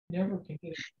Never can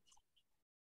get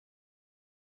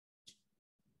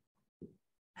it.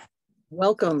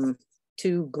 Welcome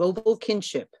to Global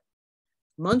Kinship,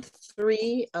 month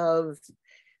 3 of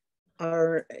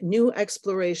our new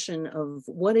exploration of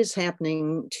what is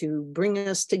happening to bring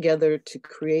us together to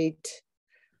create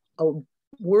a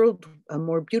world, a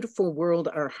more beautiful world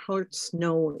our hearts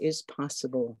know is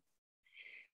possible.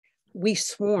 We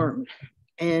swarm,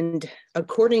 and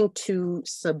according to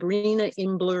Sabrina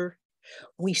Imbler,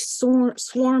 we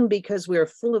swarm because we are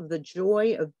full of the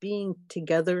joy of being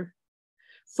together,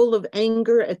 full of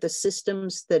anger at the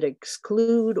systems that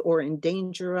exclude or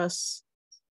endanger us,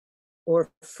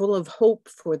 or full of hope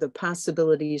for the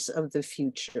possibilities of the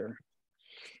future.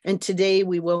 And today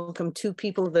we welcome 2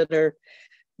 people that are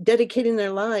dedicating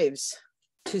their lives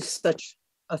to such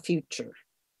a future.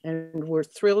 And we're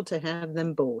thrilled to have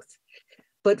them both.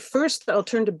 But first, I'll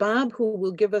turn to Bob, who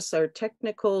will give us our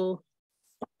technical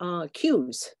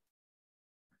cues.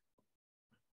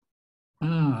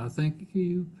 Thank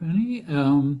you, Penny.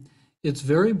 It's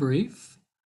very brief.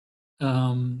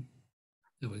 There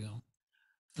we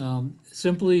go.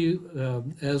 Simply,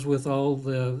 as with all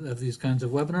of these kinds of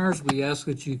webinars, we ask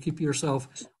that you keep yourself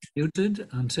muted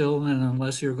until and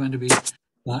unless you're going to be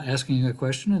asking a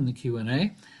question in the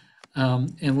Q&A.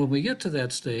 And when we get to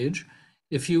that stage,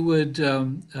 if you would,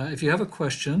 if you have a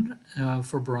question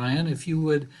for Brian, if you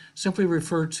would simply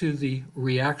refer to the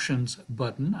reactions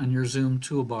button on your Zoom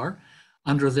toolbar.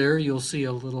 Under there, you'll see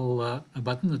a little a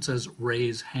button that says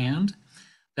raise hand.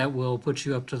 That will put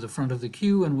you up to the front of the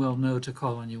queue and we'll know to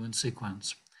call on you in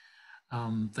sequence.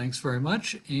 Thanks very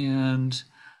much. And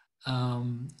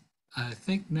I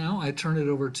think now I turn it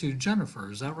over to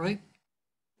Jennifer. Is that right?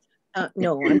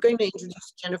 No, I'm going to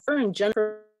introduce Jennifer, and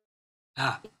Jennifer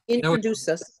introduce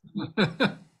us.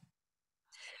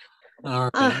 All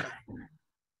right.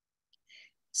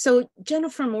 So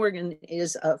Jennifer Morgan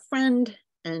is a friend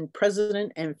and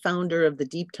president and founder of the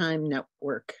Deep Time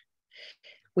Network,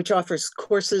 which offers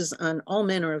courses on all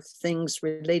manner of things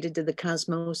related to the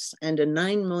cosmos and a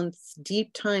 9-month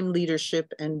deep time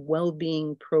leadership and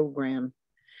well-being program.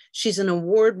 She's an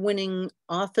award-winning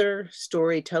author,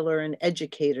 storyteller, and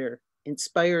educator,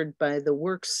 inspired by the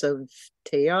works of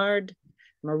Teilhard,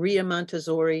 Maria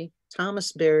Montessori,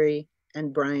 Thomas Berry,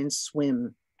 and Brian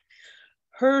Swimme.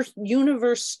 Her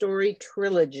universe story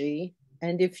trilogy,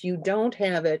 and if you don't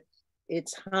have it,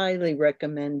 it's highly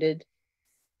recommended,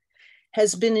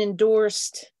 has been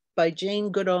endorsed by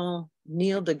Jane Goodall,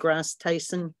 Neil deGrasse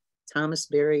Tyson, Thomas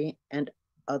Berry, and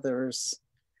others.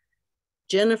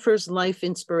 Jennifer's life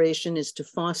inspiration is to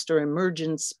foster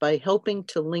emergence by helping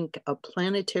to link a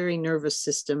planetary nervous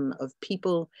system of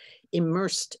people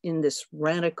immersed in this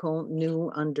radical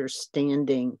new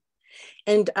understanding.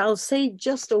 And I'll say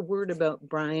just a word about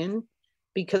Brian,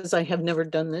 because I have never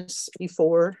done this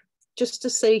before, just to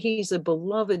say he's a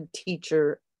beloved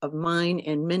teacher of mine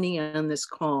and many on this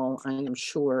call, I am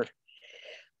sure.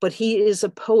 But he is a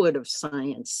poet of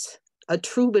science, a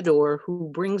troubadour who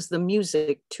brings the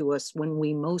music to us when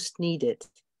we most need it,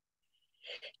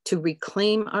 to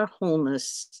reclaim our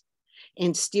wholeness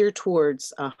and steer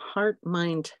towards a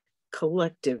heart-mind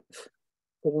collective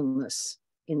wholeness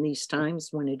in these times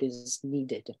when it is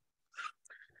needed.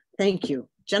 Thank you.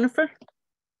 Jennifer?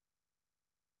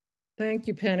 Thank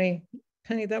you, Penny.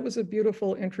 Penny, that was a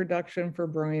beautiful introduction for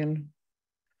Brian.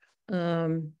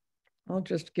 I'll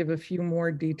just give a few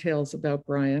more details about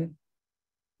Brian.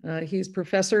 He's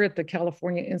professor at the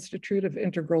California Institute of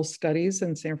Integral Studies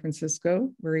in San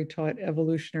Francisco, where he taught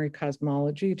evolutionary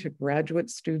cosmology to graduate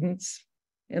students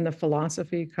in the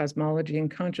Philosophy, Cosmology,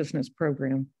 and Consciousness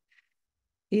program.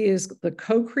 He is the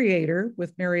co-creator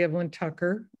with Mary Evelyn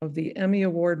Tucker of the Emmy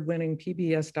Award-winning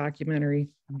PBS documentary,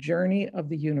 Journey of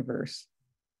the Universe,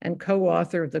 and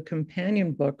co-author of the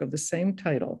companion book of the same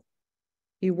title.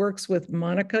 He works with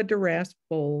Monica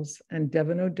DeRasp-Bowles and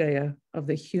Devin O'Dea of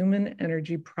the Human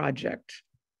Energy Project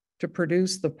to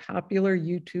produce the popular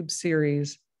YouTube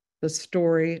series, The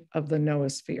Story of the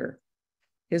Noosphere.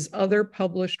 His other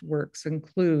published works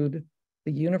include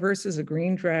The Universe is a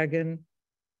Green Dragon,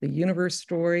 The Universe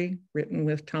Story, written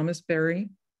with Thomas Berry,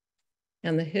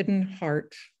 and The Hidden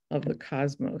Heart of the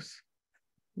Cosmos.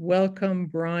 Welcome,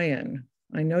 Brian.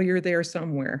 I know you're there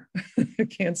somewhere. I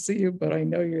can't see you, but I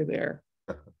know you're there.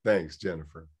 Thanks,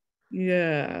 Jennifer.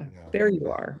 Yeah, there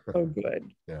you are. Oh,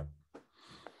 good. Yeah.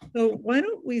 So why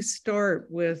don't we start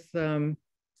with, there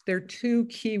are 2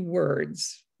 key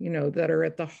words, that are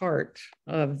at the heart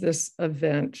of this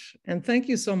event. And thank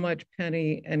you so much,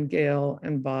 Penny and Gail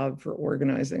and Bob, for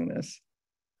organizing this.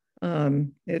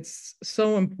 It's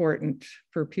so important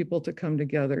for people to come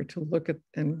together to look at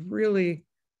and really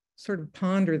sort of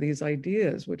ponder these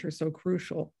ideas, which are so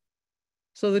crucial.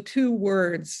 So the two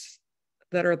words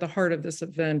that are at the heart of this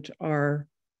event are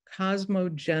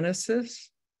cosmogenesis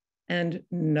and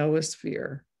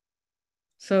noosphere.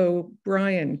 So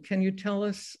Brian, can you tell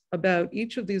us about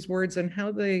each of these words and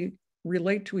how they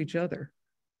relate to each other?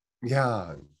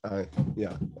 Yeah,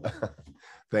 yeah.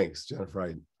 Thanks,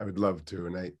 Jennifer. I would love to.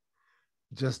 And I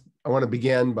want to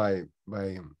begin by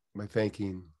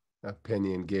thanking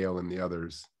Penny and Gail and the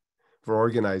others for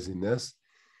organizing this.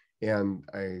 And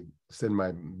I send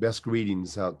my best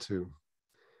greetings out to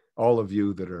all of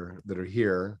you that are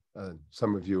here.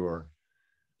 Some of you are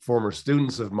former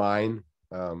students of mine.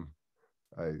 I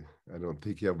don't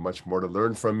think you have much more to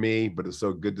learn from me, but it's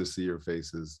so good to see your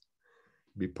faces,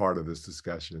 be part of this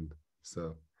discussion.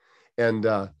 So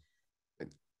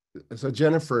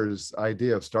Jennifer's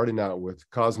idea of starting out with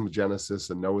cosmogenesis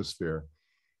and noosphere,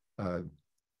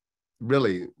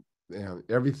 really,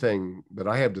 everything that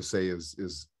I have to say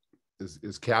is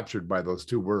captured by those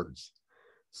two words.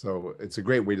 So it's a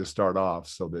great way to start off,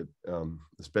 so that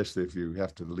especially if you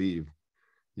have to leave,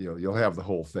 you'll have the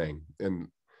whole thing. And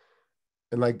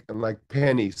like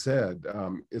Penny said,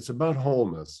 it's about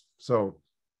wholeness. So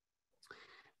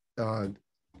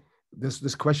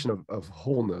this question of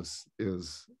wholeness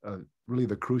is really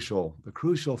the crucial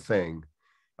thing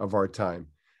of our time.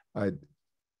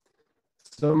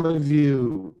 Some of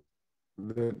you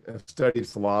that have studied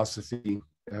philosophy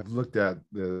have looked at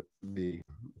the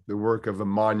work of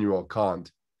Immanuel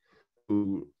Kant,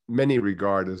 who many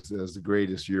regard as the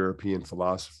greatest European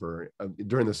philosopher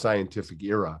during the scientific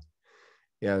era.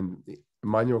 And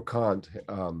Immanuel Kant,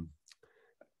 I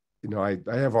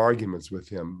have arguments with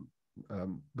him,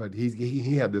 but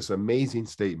he had this amazing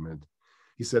statement.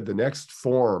 He said the next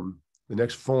form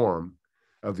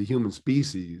of the human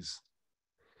species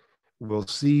will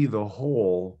see the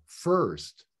whole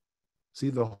first.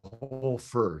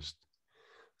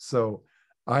 So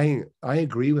I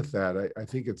agree with that. I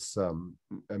think it's I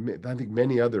think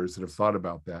many others that have thought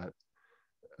about that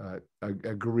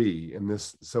agree in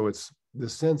this. So it's the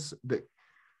sense that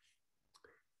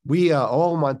we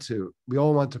all want to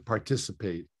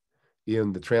participate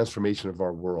in the transformation of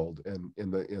our world, and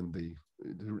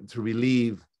to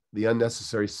relieve the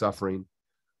unnecessary suffering,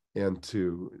 and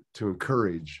to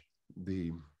encourage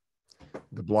the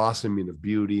blossoming of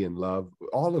beauty and love.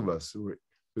 All of us,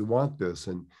 we want this.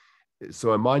 And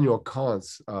so Immanuel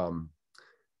Kant's the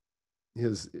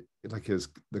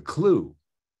clue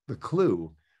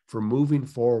for moving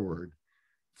forward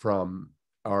from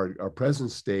our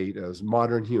present state as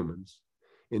modern humans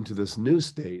into this new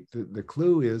state. The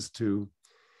clue is to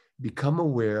become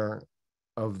aware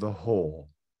of the whole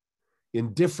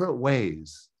in different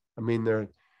ways. I mean,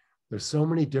 there's so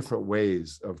many different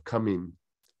ways of coming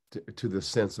to the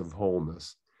sense of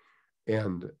wholeness.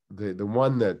 And the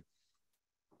one that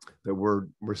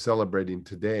we're celebrating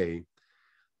today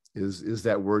is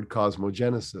that word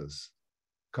cosmogenesis.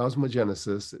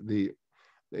 Cosmogenesis, the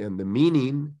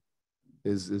meaning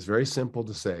is very simple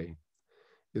to say,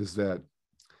 is that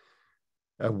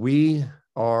we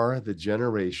are the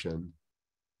generation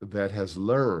that has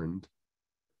learned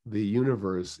the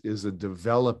universe is a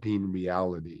developing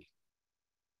reality.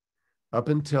 Up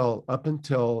until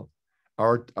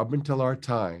our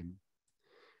time,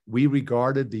 we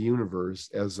regarded the universe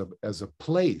as a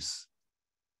place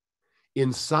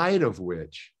inside of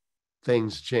which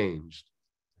things changed.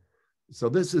 So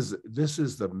this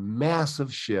is the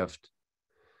massive shift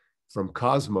from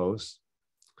cosmos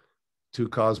to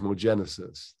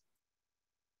cosmogenesis.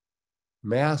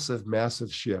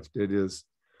 Massive shift. And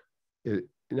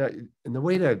the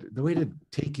way to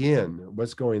take in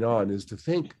what's going on is to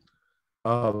think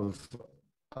of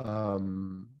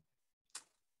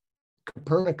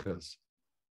Copernicus.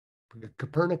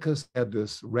 Copernicus had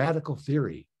this radical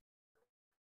theory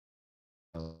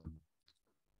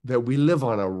that we live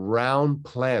on a round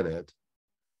planet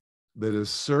that is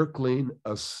circling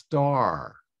a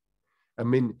star. I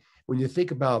mean, when you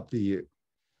think about the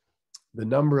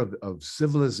number of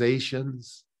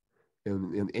civilizations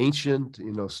in ancient,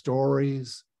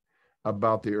 stories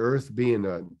about the Earth being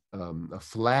a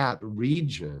flat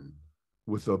region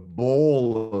with a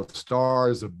bowl of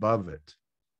stars above it,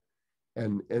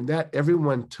 and that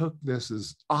everyone took this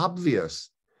as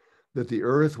obvious, that the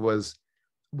Earth was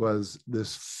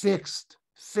this fixed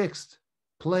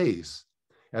place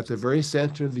at the very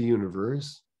center of the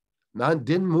universe.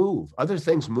 Didn't move. Other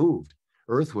things moved.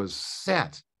 Earth was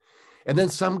set. And then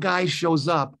some guy shows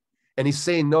up and he's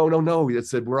saying, no. It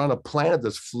said, we're on a planet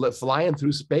that's flying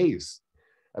through space.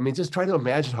 I mean, just try to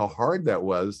imagine how hard that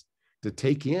was to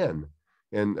take in.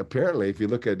 And apparently, if you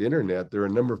look at the internet, there are a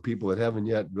number of people that haven't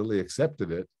yet really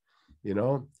accepted it, you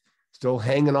know, still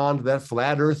hanging on to that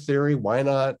flat earth theory. Why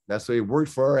not? That's the way it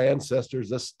worked for our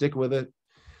ancestors. Let's stick with it.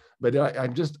 But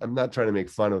I'm not trying to make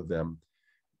fun of them,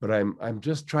 but I'm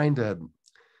just trying to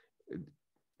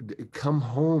come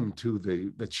home to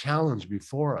the challenge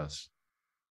before us.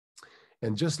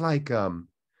 And just like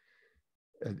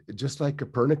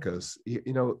Copernicus,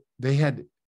 you know, they had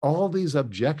all these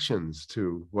objections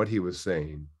to what he was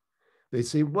saying. They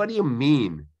say, what do you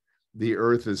mean the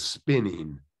earth is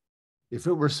spinning? If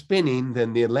it were spinning,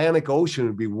 then the Atlantic Ocean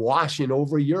would be washing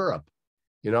over Europe,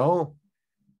 you know?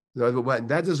 That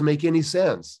doesn't make any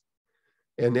sense.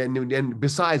 And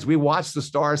besides, we watch the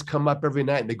stars come up every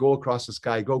night and they go across the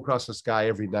sky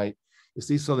every night. You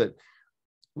see, so that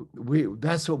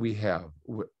that's what we have.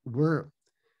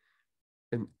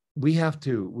 We have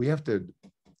to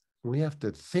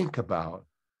think about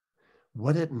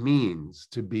what it means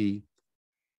to be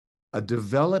a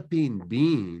developing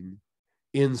being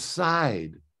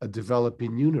inside a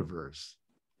developing universe.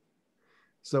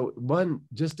 So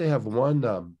just to have one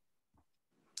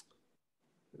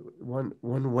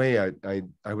way I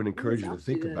would encourage you to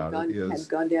think about it is, had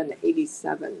gone down to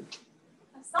 87.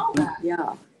 I saw that.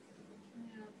 Yeah.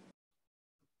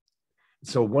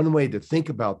 so one way to think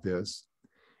about this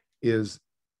is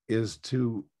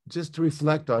to just to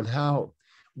reflect on how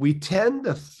we tend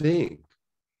to think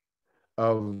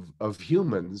of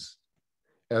humans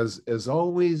as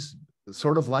always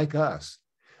sort of like us,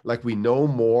 like we know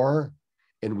more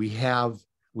and we have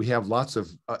lots of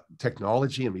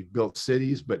technology and we've built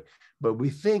cities, but we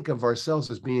think of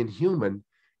ourselves as being human,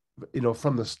 you know,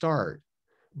 from the start.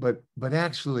 But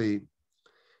actually,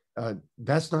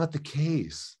 that's not the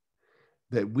case.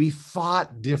 That we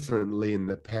thought differently in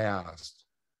the past.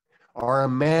 Our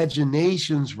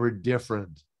imaginations were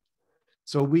different.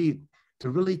 So to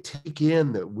really take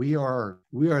in that we are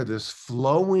this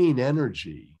flowing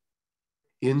energy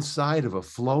inside of a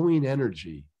flowing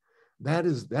energy.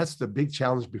 That's the big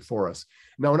challenge before us.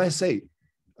 Now, when I say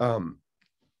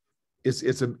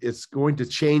it's going to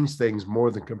change things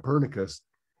more than Copernicus,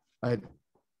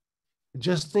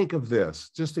 just think of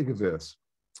this.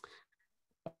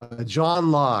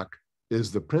 John Locke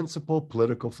is the principal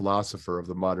political philosopher of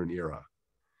the modern era.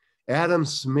 Adam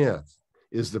Smith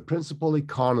is the principal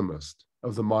economist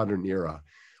of the modern era.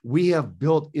 We have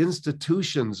built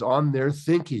institutions on their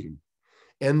thinking,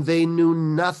 and they knew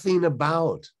nothing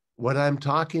about what I'm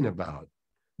talking about.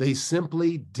 They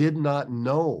simply did not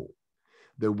know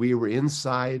that we were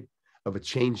inside of a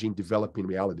changing, developing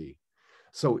reality.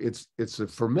 So it's a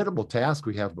formidable task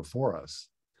we have before us.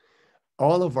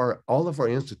 All of our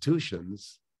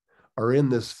institutions are in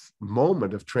this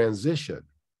moment of transition,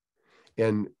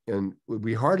 and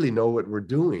we hardly know what we're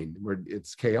doing.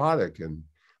 It's chaotic,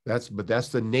 but that's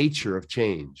the nature of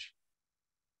change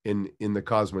in the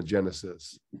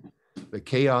cosmogenesis. The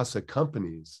chaos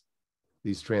accompanies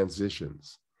these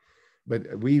transitions, but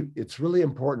it's really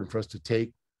important for us to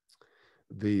take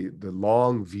the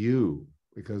long view,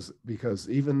 because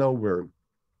even though we're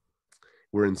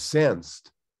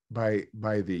incensed by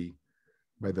the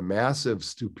massive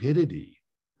stupidity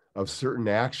of certain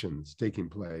actions taking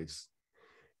place,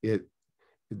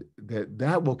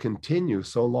 that will continue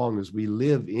so long as we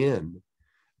live in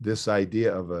this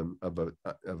idea of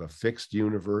a fixed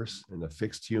universe and a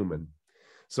fixed human.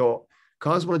 So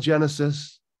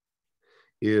cosmogenesis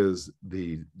is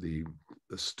the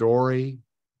story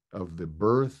of the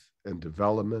birth and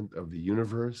development of the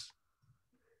universe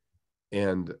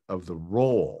and of the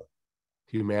role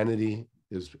humanity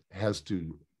has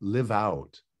to live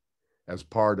out as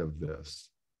part of this.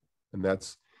 And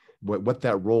that's what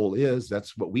that role is.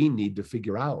 That's what we need to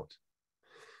figure out.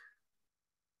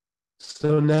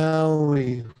 So now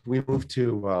we move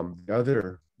to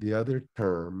the other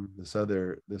term, this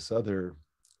other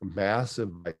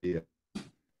massive idea,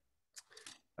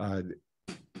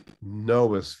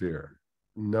 noosphere.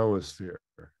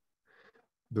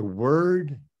 The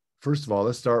word, first of all,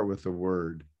 let's start with the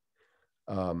word.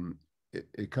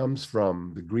 It comes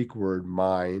from the Greek word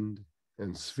mind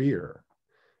and sphere.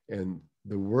 And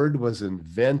the word was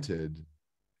invented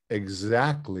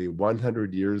exactly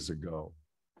 100 years ago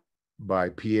by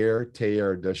Pierre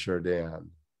Teilhard de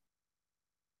Chardin.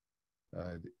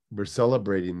 We're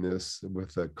celebrating this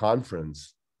with a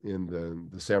conference in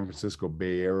the San Francisco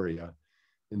Bay Area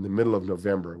in the middle of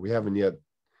November. We haven't yet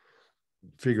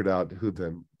figured out who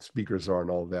the speakers are and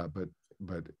all that, but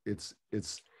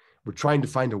we're trying to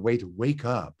find a way to wake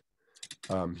up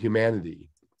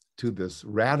humanity to this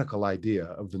radical idea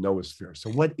of the noosphere. So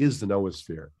what is the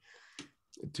noosphere?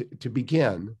 To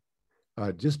begin,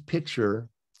 just picture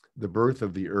the birth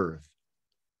of the earth.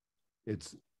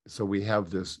 So we have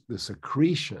this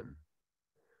accretion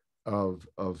of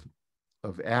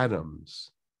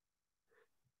atoms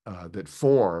that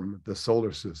form the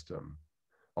solar system.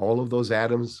 All of those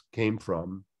atoms came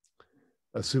from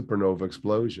a supernova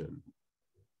explosion.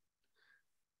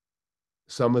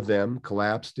 Some of them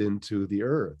collapsed into the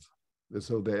earth.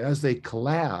 So that as they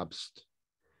collapsed,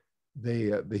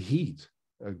 the heat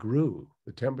grew,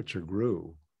 the temperature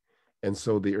grew. And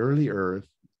so the early earth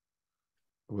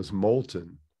was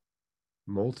molten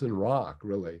rock,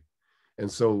 really.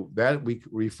 And so that we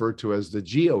refer to as the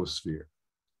geosphere.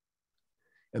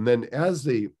 And then as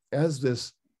the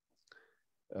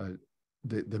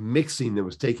mixing that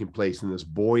was taking place in this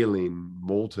boiling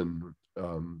molten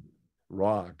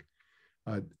rock,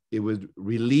 it would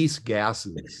release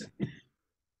gases,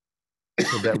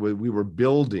 so that we were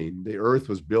building, the earth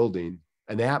was building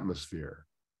an atmosphere.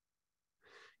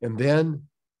 And then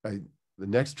the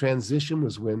next transition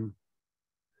was when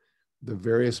the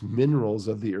various minerals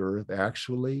of the earth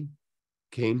actually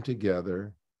came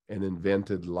together and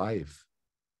invented life.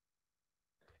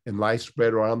 And life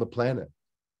spread around the planet,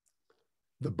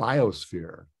 the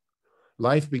biosphere.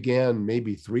 Life began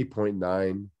maybe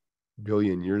 3.9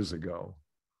 billion years ago.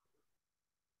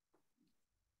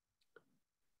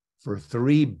 For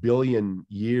 3 billion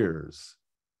years,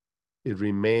 it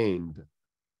remained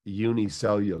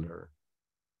unicellular.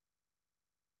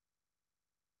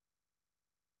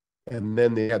 And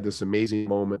then they had this amazing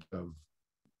moment of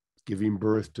giving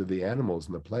birth to the animals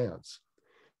and the plants.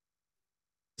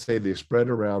 Say they spread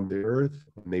around the earth,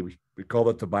 and we call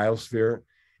it the biosphere.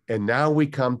 And now we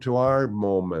come to our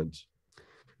moment.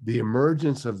 The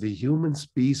emergence of the human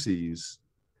species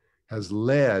has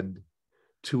led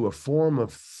to a form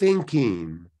of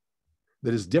thinking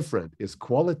that is different, is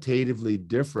qualitatively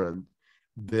different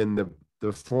than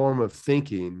the form of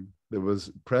thinking that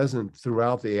was present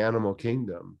throughout the animal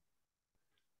kingdom.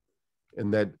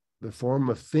 And that the form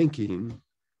of thinking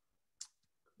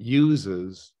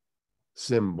uses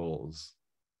symbols.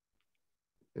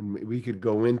 And we could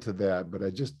go into that,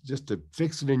 but just to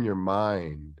fix it in your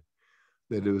mind,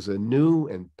 that it was a new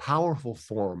and powerful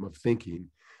form of thinking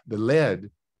that led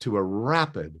to a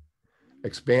rapid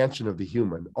expansion of the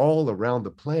human all around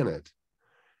the planet.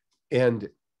 And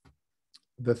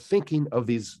the thinking of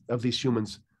these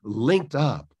humans linked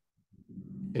up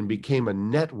and became a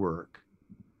network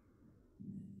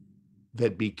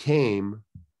that became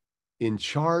in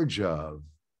charge of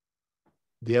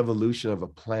the evolution of a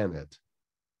planet.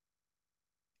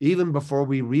 Even before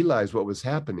we realized what was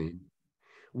happening,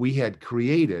 we had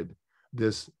created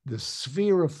this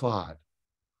sphere of thought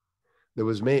that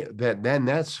was made,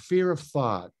 that sphere of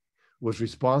thought was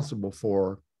responsible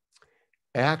for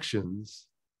actions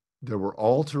that were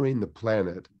altering the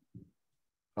planet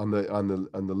on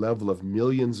the level of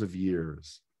millions of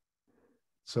years.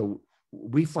 So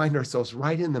we find ourselves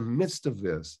right in the midst of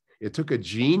this. It took a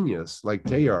genius like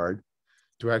Teilhard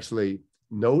to actually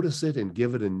notice it and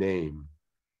give it a name.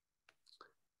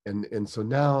 And so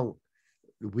now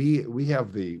we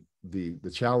have the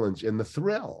challenge and the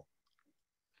thrill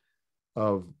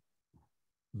of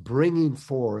bringing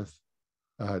forth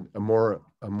a more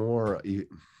amazing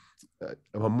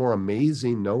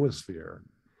noosphere.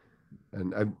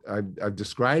 And I've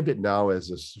described it now as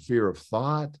a sphere of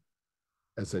thought,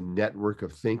 as a network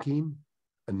of thinking.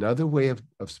 Another way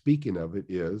of speaking of it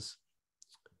is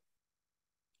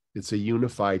it's a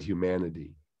unified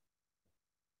humanity.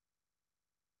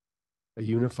 A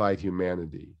unified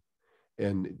humanity.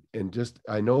 And just,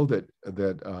 I know that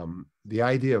the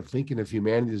idea of thinking of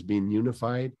humanity as being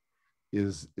unified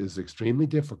is extremely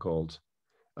difficult,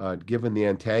 given the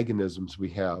antagonisms we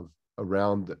have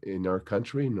around in our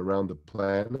country and around the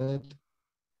planet.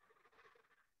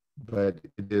 But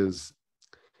it is,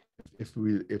 if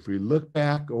we look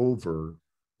back over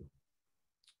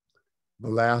the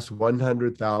last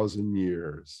 100,000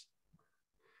 years,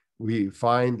 we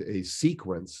find a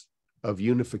sequence of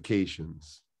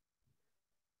unifications.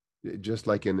 Just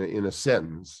like in a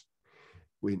sentence,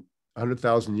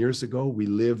 100,000 years ago, we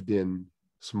lived in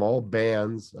small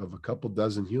bands of a couple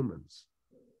dozen humans.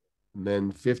 And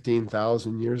then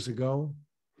 15,000 years ago,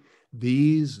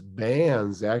 these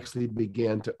bands actually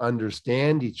began to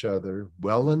understand each other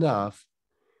well enough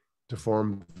to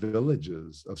form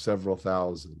villages of several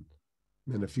thousand.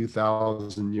 And a few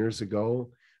thousand years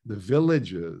ago, the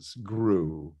villages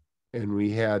grew, and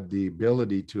we had the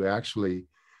ability to actually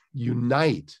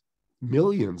unite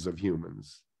millions of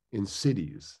humans in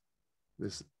cities.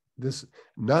 This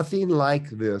nothing like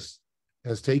this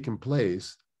has taken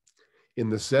place in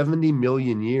the 70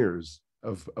 million years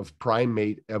of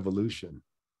primate evolution.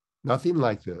 Nothing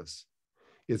like this.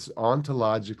 It's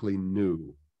ontologically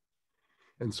new.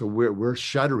 And so we're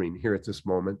shuddering here at this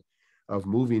moment of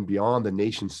moving beyond the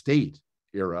nation state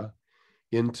era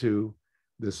into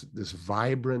this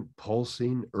vibrant,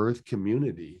 pulsing earth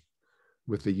community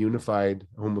with the unified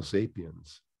Homo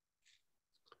sapiens.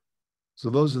 So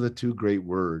those are the two great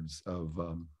words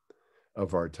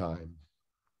of our time.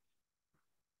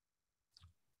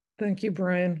 Thank you,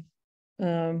 Brian.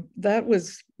 That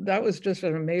was just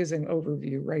an amazing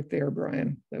overview right there,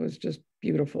 Brian. That was just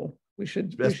beautiful.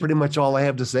 That's pretty much all I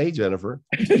have to say, Jennifer.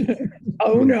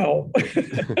 Oh no!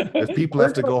 If people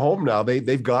have to go home now,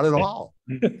 they've got it all.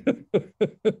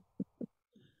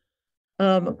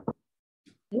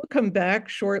 We'll come back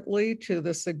shortly to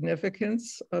the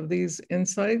significance of these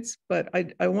insights, but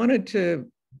I wanted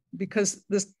to, because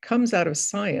this comes out of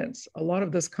science, a lot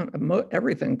of this,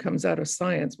 everything comes out of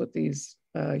science with these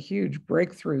huge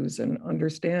breakthroughs in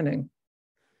understanding.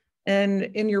 And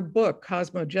in your book,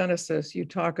 Cosmogenesis, you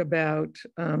talk about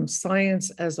science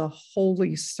as a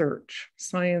holy search,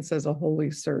 science as a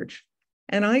holy search.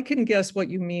 And I can guess what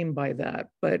you mean by that,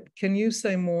 but can you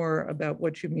say more about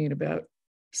what you mean about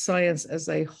science as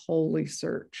a holy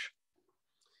search?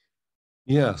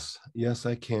 Yes,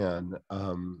 I can.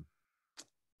 And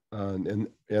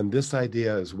this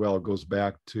idea as well goes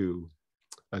back to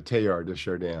Teilhard de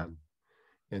Chardin,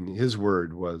 and his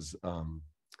word was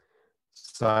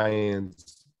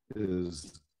science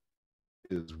is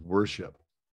worship.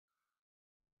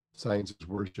 Science is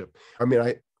worship. I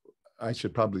mean, I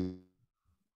should probably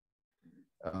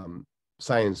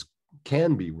science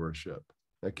can be worship.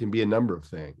 That can be a number of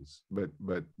things, but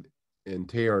in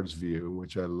Teilhard's view,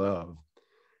 which I love,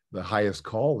 the highest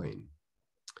calling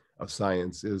of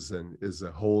science is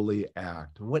a holy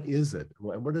act. What is it?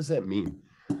 What does that mean?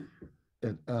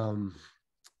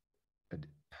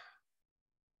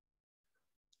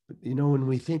 When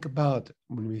we think about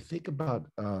the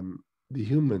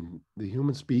human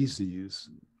species,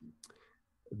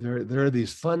 there are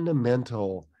these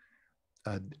fundamental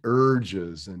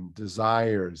urges and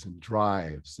desires and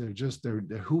drives. They're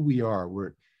who we are.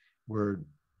 We're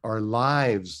our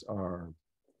lives are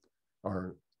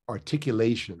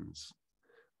articulations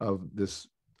of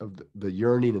the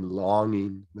yearning and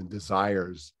longing and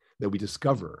desires that we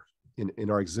discover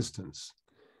in our existence.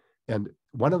 And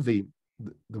one of the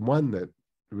one that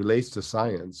relates to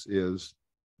science is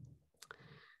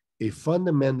a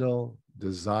fundamental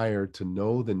desire to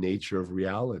know the nature of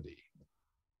reality.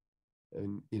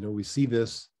 And we see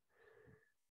this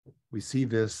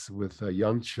with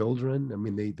young children. I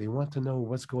mean, they want to know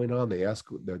what's going on. They ask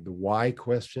the why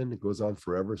question. It goes on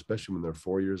forever, especially when they're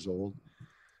 4 years old.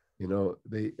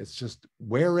 It's just,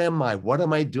 where am I? What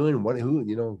am I doing?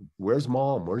 Where's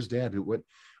mom? Where's dad? What?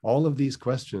 All of these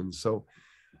questions. So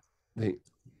the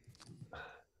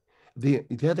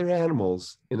other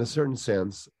animals, in a certain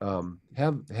sense,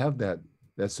 have that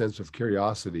sense of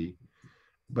curiosity,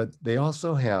 but they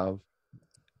also have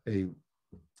a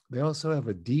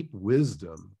deep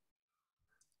wisdom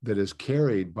that is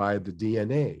carried by the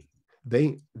DNA.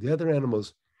 The other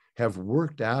animals have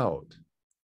worked out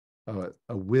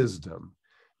a wisdom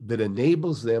that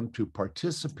enables them to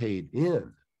participate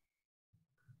in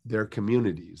their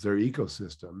communities, their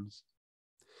ecosystems,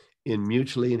 in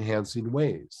mutually enhancing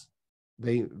ways.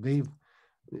 They've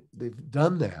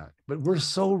done that, but we're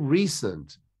so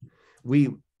recent.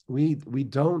 We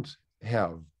don't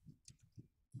have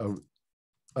a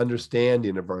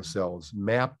understanding of ourselves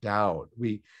mapped out.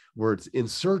 We're in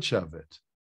search of it,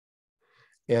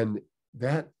 and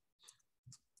that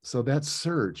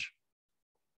search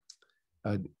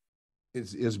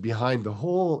is behind the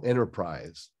whole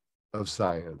enterprise of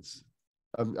science.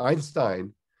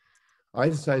 Einstein's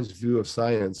view of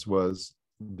science was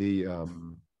the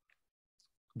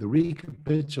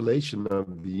recapitulation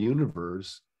of the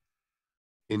universe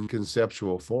in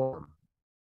conceptual form.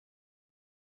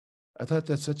 I thought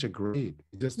that's such a great,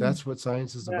 that's what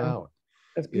science is about.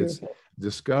 That's beautiful. It's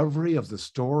discovery of the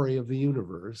story of the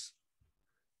universe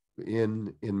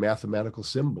in mathematical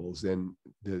symbols in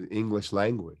the English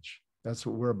language. That's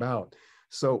what we're about.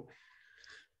 So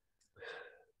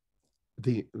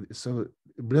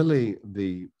really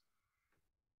the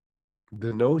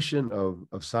notion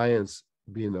of science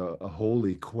being a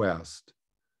holy quest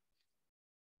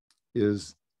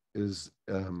is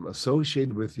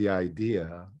associated with the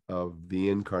idea of the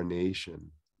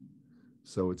incarnation.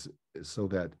 So it's so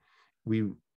that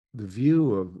the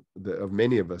view of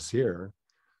many of us here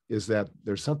is that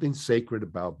there's something sacred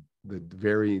about the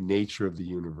very nature of the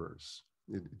universe.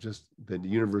 The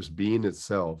universe being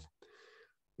itself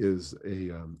is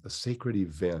a sacred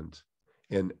event,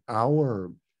 and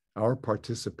our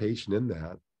participation in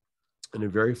that, in a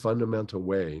very fundamental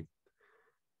way,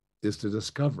 is to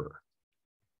discover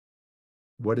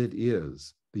what it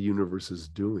is the universe is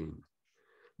doing.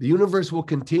 The universe will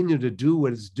continue to do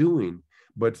what it's doing,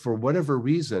 but for whatever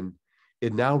reason,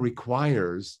 it now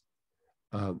requires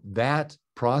that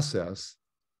process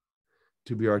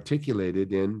to be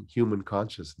articulated in human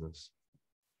consciousness.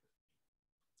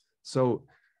 So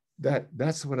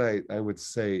that's what I would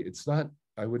say. It's not,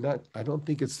 I don't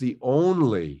think it's the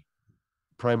only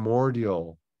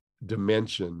primordial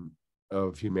dimension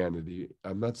of humanity.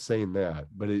 I'm not saying that,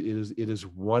 but it is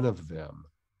one of them.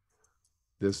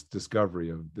 This discovery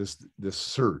of this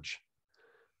search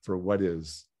for what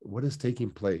is taking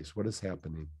place, what is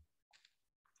happening.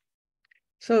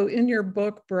 So in your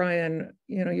book, Brian,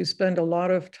 you spend a lot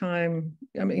of time,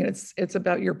 I mean, it's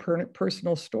about your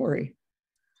personal story.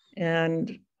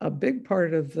 And a big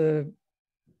part of it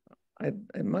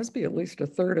must be at least a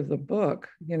third of the book,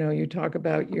 you talk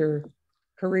about your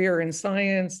career in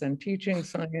science and teaching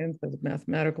science as a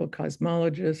mathematical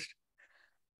cosmologist,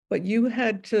 but you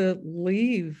had to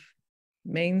leave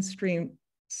mainstream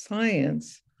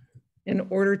science in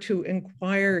order to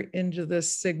inquire into the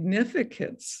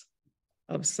significance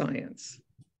of science.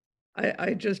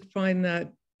 I just find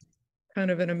that kind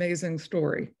of an amazing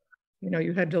story.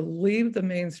 You had to leave the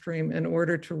mainstream in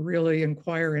order to really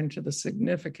inquire into the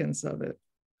significance of it.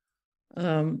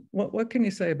 What can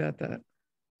you say about that?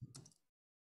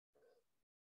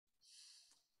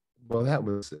 Well, it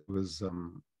was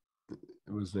an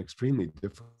extremely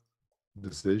difficult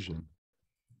decision.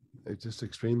 It's just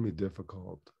extremely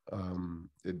difficult.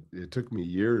 It took me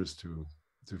years to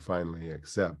finally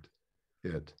accept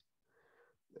it.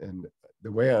 And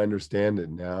the way I understand it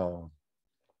now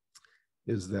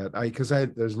is that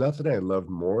there's nothing I loved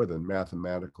more than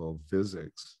mathematical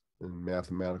physics and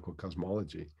mathematical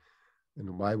cosmology.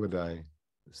 And why would I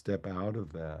step out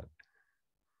of that?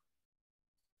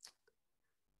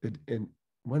 And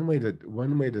one way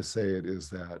to say it is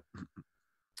that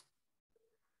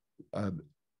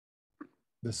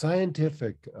the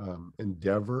scientific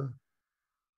endeavor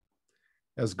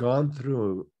has gone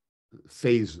through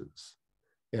phases,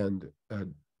 and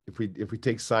if we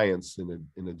take science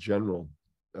in a general,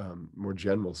 more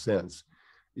general sense,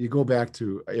 you go back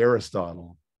to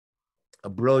Aristotle, a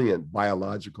brilliant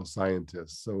biological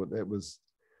scientist. So it was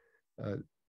a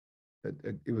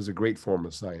great form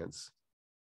of science.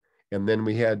 And then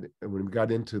when we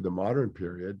got into the modern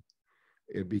period,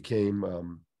 it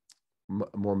became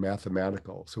more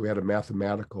mathematical. So we had a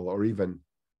mathematical or even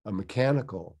a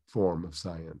mechanical form of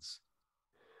science.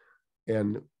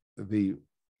 And we're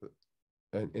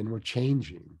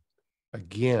changing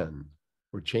again.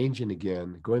 We're changing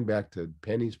again. Going back to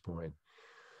Penny's point,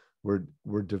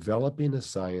 we're developing a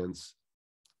science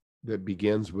that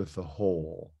begins with the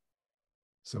whole.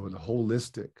 So the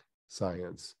holistic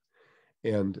science.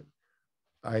 And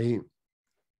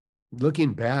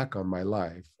looking back on my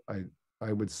life, I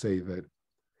would say that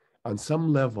on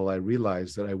some level, I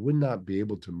realized that I would not be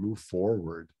able to move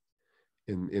forward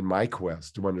in my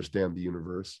quest to understand the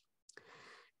universe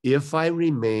if I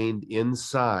remained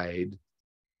inside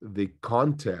the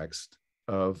context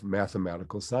of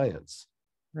mathematical science.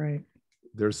 Right.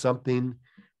 There's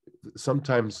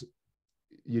sometimes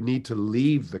you need to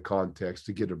leave the context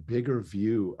to get a bigger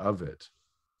view of it.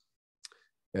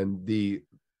 And the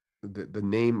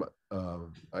name,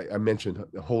 I mentioned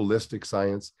holistic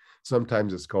science.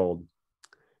 Sometimes it's called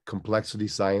complexity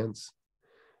science.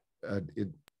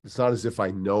 It's not as if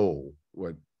I know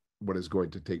what is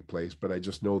going to take place, but I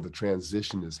just know the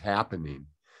transition is happening.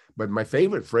 But my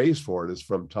favorite phrase for it is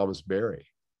from Thomas Berry.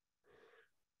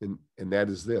 And that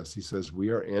is this. He says, we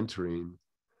are entering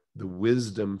the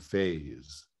wisdom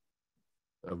phase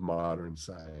of modern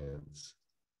science.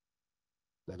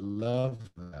 I love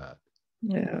that.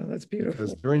 Yeah, that's beautiful.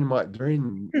 Because during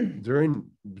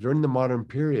the modern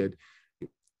period,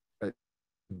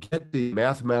 get the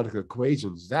mathematical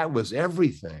equations, that was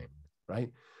everything, right?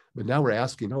 But now we're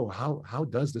asking, how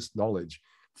does this knowledge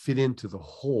fit into the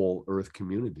whole Earth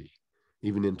community,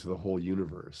 even into the whole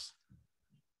universe?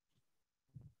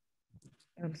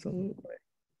 Absolutely.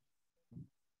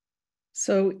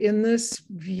 So in this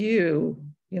view,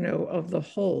 of the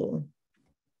whole,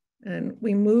 and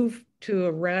we move to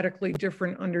a radically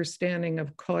different understanding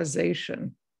of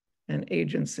causation and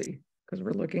agency, because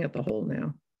we're looking at the whole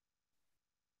now.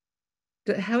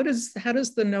 How does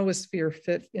the noosphere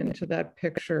fit into that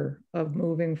picture of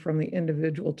moving from the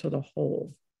individual to the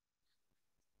whole?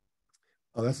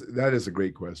 Oh, that is a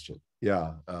great question.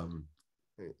 Yeah.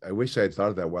 I wish I had thought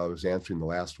of that while I was answering the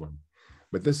last one,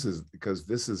 but this is because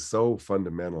this is so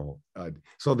fundamental.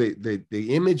 So the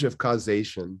image of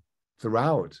causation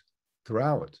throughout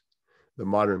the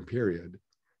modern period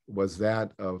was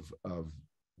that of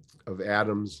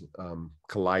atoms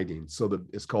colliding. So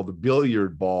it's called the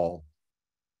billiard ball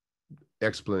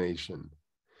explanation.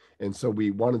 And so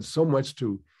we wanted so much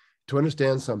to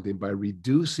understand something by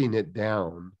reducing it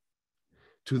down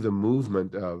to the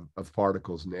movement of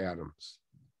particles and atoms.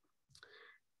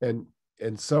 And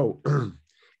so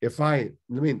let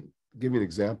me give you an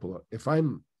example. If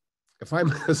I'm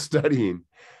studying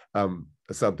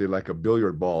something like a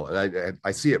billiard ball and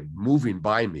I see it moving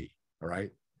by me, all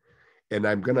right, and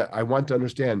I want to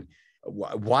understand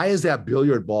why is that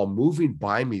billiard ball moving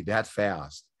by me that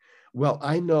fast? Well,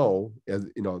 I know,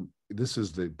 you know, this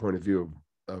is the point of view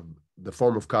of the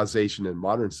form of causation in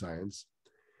modern science.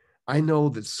 I know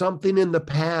that something in the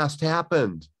past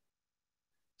happened.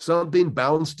 Something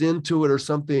bounced into it or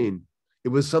something. It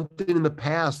was something in the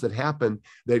past that happened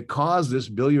that caused this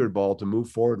billiard ball to move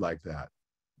forward like that.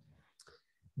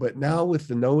 But now with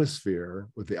the noosphere,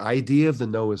 with the idea of the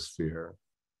noosphere,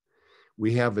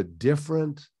 we have a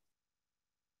different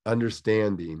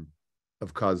understanding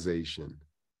of causation.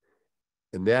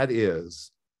 And that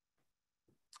is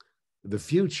the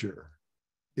future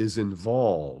is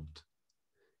involved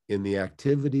in the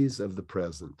activities of the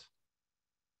present.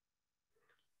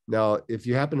 Now, if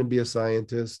you happen to be a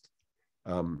scientist,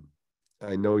 I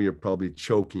know you're probably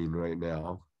choking right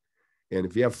now. And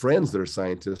if you have friends that are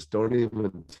scientists, don't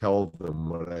even tell them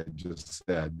what I just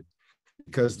said,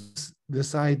 because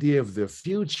this idea of the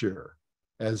future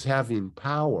as having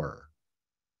power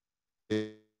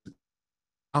is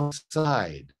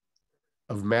outside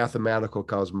of mathematical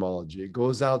cosmology. It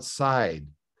goes outside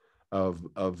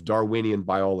of Darwinian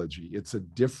biology. It's a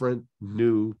different,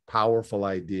 new, powerful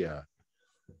idea.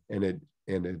 And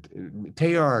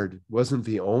Teilhard wasn't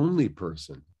the only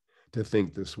person to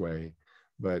think this way,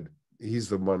 but he's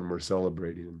the one we're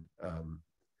celebrating.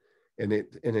 And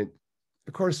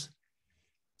of course,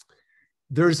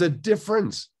 there's a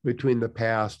difference between the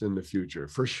past and the future,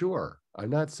 for sure. I'm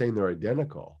not saying they're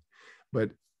identical,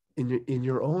 but in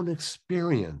your own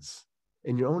experience,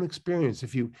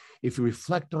 if you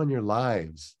reflect on your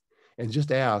lives and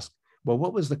just ask, well,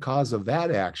 what was the cause of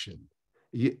that action?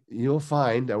 You'll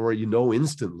find, or you know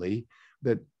instantly,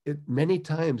 that many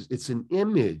times it's an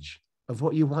image of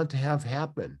what you want to have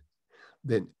happen.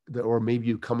 Or maybe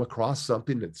you come across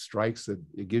something that strikes, that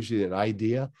it gives you an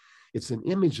idea. It's an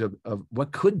image of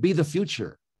what could be the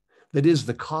future that is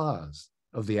the cause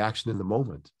of the action in the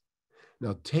moment.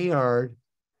 Now, Teilhard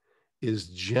is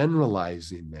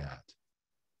generalizing that.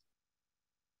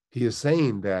 He is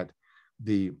saying that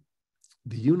the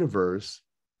universe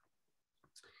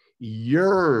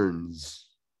yearns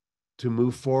to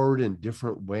move forward in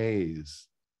different ways.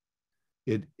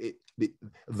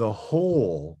 The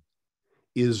whole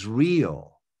is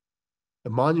real.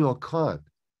 Immanuel Kant,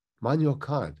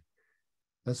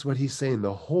 that's what he's saying.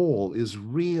 The whole is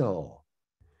real.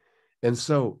 And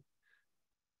so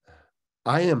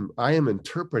I am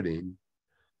interpreting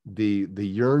the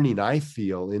yearning I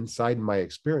feel inside my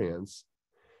experience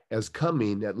as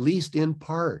coming, at least in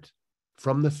part,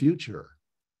 from the future.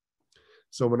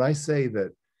 So when I say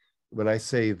that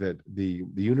the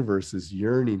universe is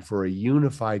yearning for a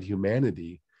unified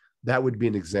humanity, that would be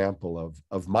an example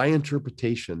of my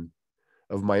interpretation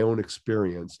of my own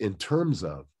experience in terms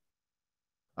of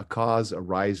a cause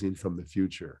arising from the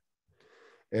future.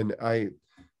 And I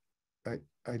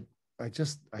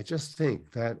just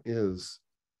think that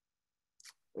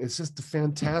it's just a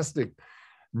fantastic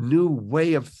new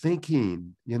way of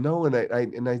thinking, you know. And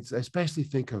I especially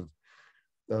think of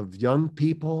young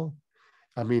people.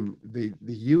 I mean, the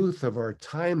youth of our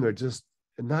time, they're just,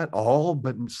 not all,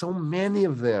 but so many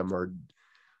of them are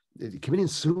committing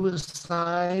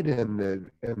suicide and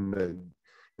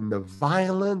the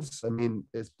violence. I mean,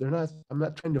 I'm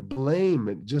not trying to blame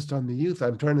it just on the youth.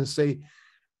 I'm trying to say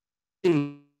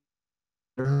they're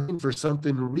hurting for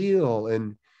something real.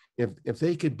 And if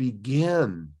they could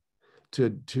begin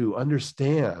to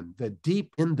understand that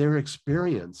deep in their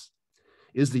experience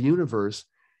is the universe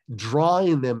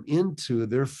drawing them into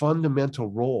their fundamental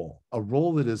role, a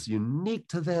role that is unique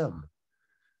to them.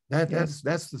 That's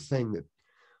the thing,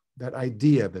 that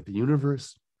idea that the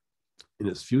universe in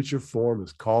its future form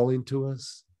is calling to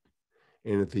us,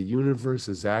 and that the universe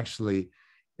is actually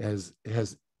has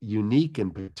unique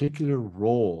and particular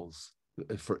roles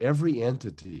for every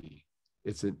entity.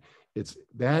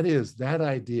 That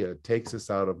idea takes us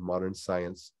out of modern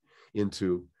science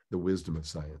into the wisdom of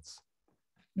science.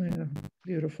 Yeah,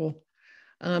 beautiful.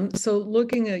 So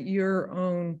looking at your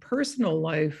own personal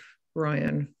life,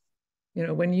 Brian, you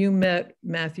know, when you met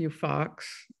Matthew Fox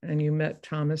and you met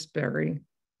Thomas Berry,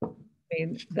 I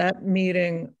mean, that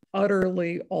meeting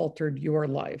utterly altered your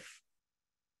life,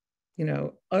 you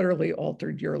know, utterly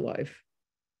altered your life.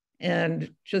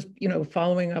 And just, you know,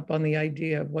 following up on the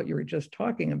idea of what you were just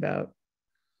talking about,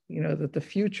 you know, that the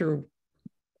future,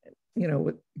 you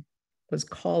know, was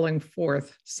calling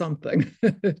forth something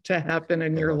to happen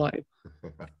in your life.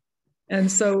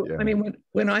 And so, Yeah. I mean,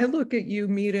 when I look at you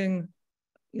meeting,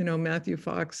 you know, Matthew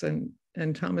Fox and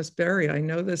Thomas Berry, I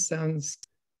know this sounds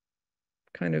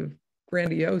kind of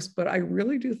grandiose, but I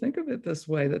really do think of it this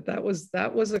way, that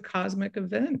was a cosmic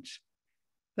event.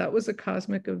 That was a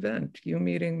cosmic event, you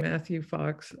meeting Matthew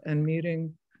Fox and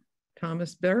meeting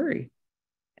Thomas Berry.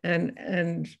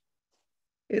 And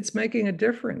it's making a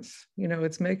difference, you know,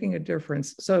 it's making a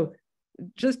difference. So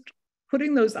just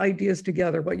putting those ideas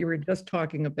together, what you were just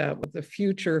talking about with the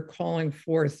future calling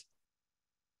forth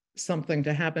something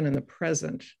to happen in the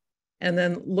present, and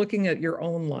then looking at your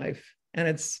own life and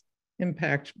its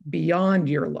impact beyond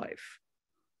your life.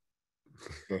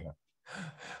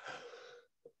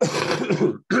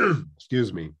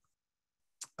 Excuse me.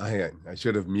 I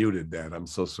should have muted that. I'm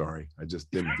so sorry. I just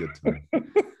didn't get to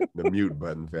the mute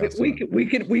button fast enough.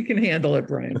 We can handle it,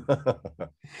 Brian.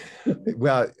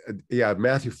 Well, yeah,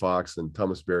 Matthew Fox and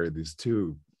Thomas Berry, these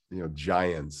two, you know,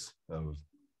 giants of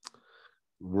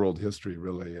world history,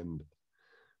 really,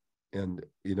 and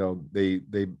you know, they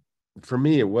for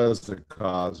me, it was a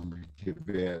cosmic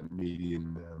event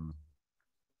meeting them.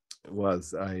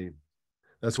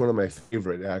 That's one of my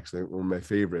favorite, actually, one of my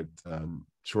favorite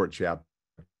short chapters.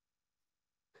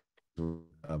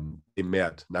 They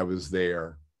met, and I was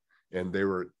there, and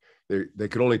they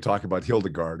could only talk about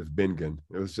Hildegard of Bingen.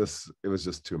 It was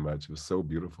just too much. It was so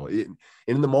beautiful.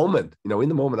 In the moment, you know,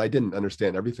 I didn't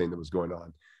understand everything that was going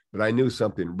on, but I knew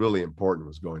something really important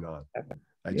was going on.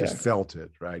 I just felt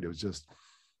it, right? It was just.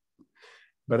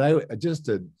 But I just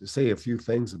to say a few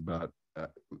things about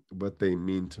what they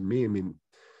mean to me. I mean,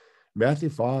 Matthew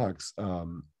Fox,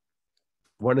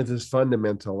 one of his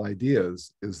fundamental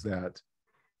ideas is that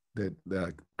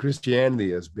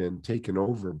Christianity has been taken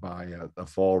over by a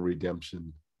fall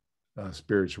redemption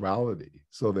spirituality,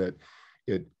 so that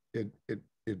it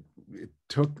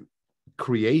took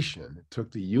creation, it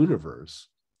took the universe,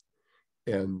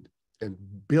 and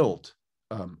built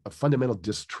a fundamental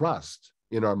distrust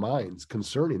in our minds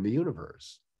concerning the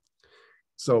universe.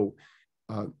 So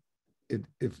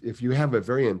if you have a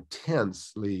very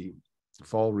intensely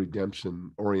fall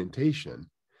redemption orientation,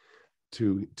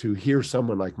 to hear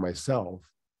someone like myself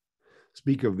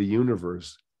speak of the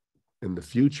universe in the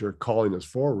future calling us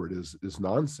forward is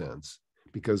nonsense,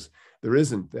 because there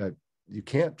isn't that. You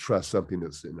can't trust something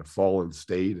that's in a fallen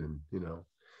state, and you know.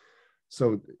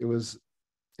 So it was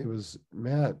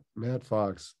Matt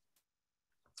Fox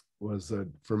was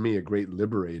for me a great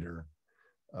liberator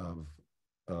of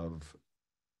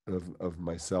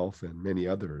myself and many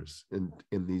others in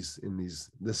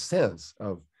this sense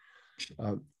of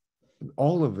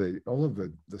all of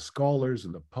the scholars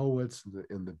and the poets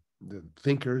and the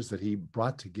thinkers that he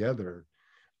brought together,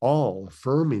 all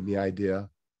affirming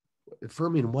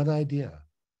one idea: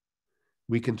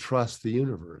 we can trust the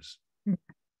universe.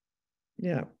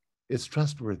 Yeah, it's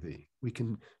trustworthy. We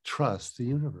can trust the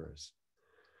universe.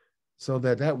 So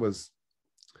that was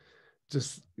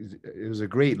just, it was a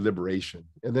great liberation.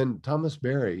 And then Thomas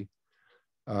Berry,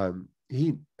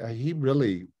 he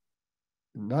really,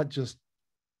 not just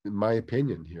in my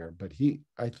opinion here, but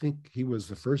I think he was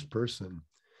the first person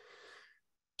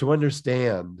to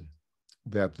understand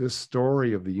that this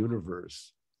story of the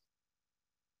universe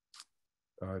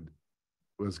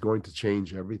was going to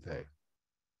change everything.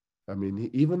 I mean,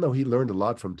 even though he learned a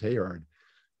lot from Teilhard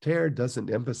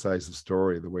doesn't emphasize the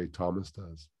story the way Thomas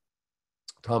does.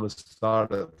 Thomas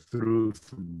thought it through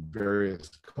from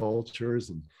various cultures,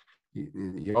 and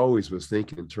he always was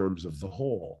thinking in terms of the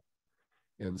whole.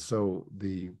 And so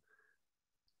the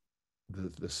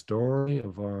story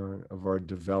of our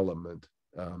development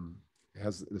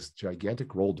has this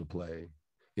gigantic role to play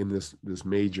in this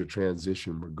major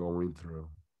transition we're going through.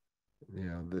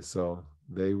 Yeah, so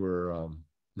they were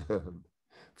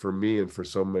for me and for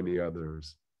so many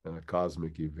others a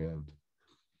cosmic event.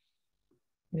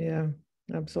 Yeah,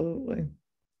 absolutely.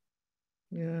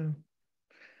 Yeah,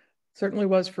 certainly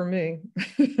was for me.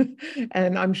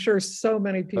 And I'm sure so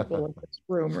many people in this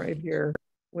room right here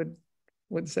would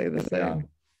say the same.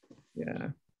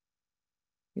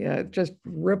 Yeah, just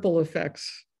ripple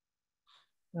effects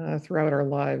throughout our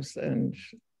lives and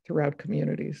throughout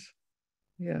communities.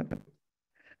 Yeah.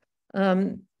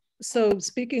 So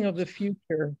speaking of the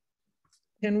future,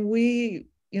 can we,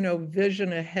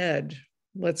 vision ahead,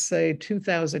 let's say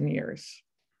 2000 years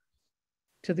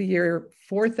to the year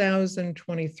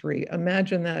 4023?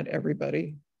 Imagine that,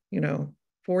 everybody,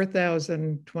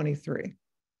 4023.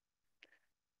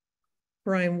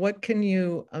 Brian, what can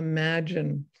you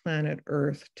imagine planet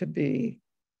Earth to be?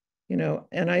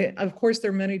 And of course,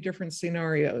 there are many different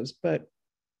scenarios, but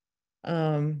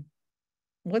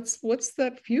what's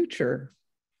that future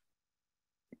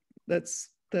that's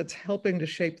helping to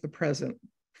shape the present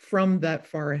from that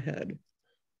far ahead?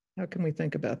 How can we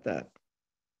think about that?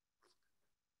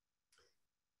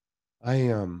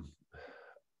 I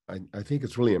think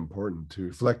it's really important to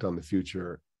reflect on the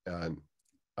future. And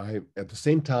at the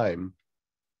same time,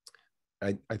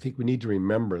 I think we need to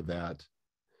remember that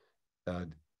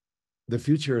the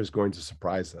future is going to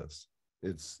surprise us.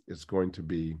 It's going to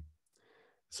be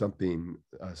something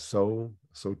so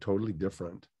totally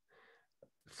different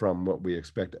from what we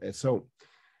expect. And so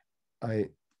I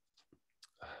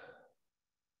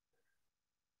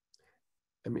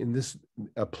mean, this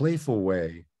a playful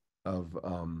way of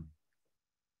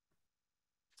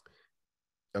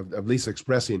at least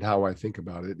expressing how I think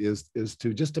about it is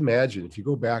to just imagine, if you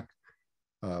go back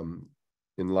in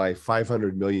life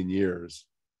 500 million years,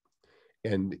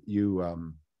 and you're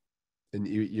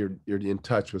in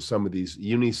touch with some of these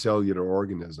unicellular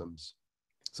organisms.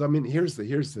 So I mean, here's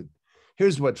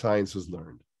what science has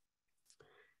learned.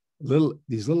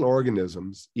 These little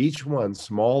organisms, each one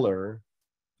smaller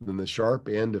than the sharp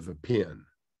end of a pin,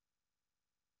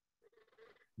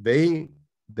 they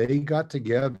got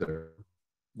together,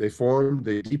 they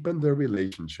deepened their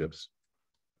relationships,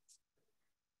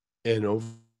 and over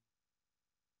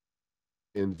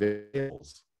in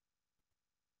veils.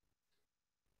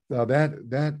 Now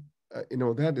that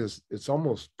it's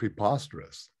almost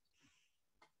preposterous.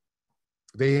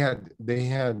 They had,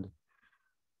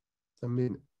 I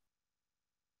mean,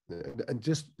 and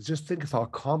just think of how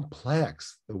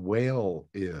complex the whale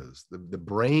is, the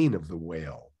brain of the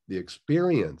whale, the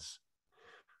experience,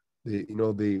 the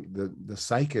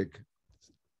psychic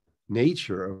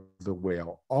nature of the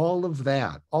whale. All of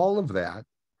that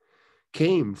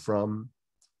came from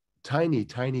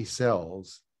tiny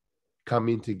cells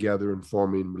coming together and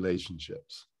forming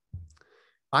relationships.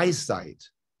 Eyesight,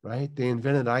 right? They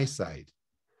invented eyesight.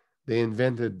 They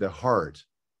invented the heart.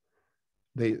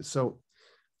 So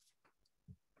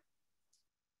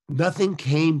nothing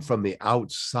came from the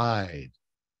outside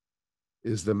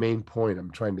is the main point I'm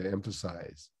trying to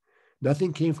emphasize.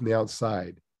 Nothing came from the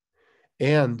outside.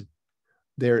 And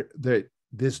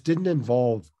this didn't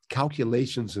involve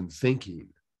calculations and thinking.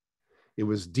 It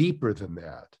was deeper than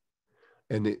that.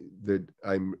 And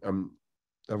I've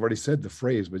already said the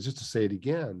phrase, but just to say it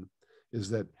again, is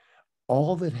that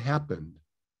all that happened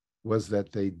was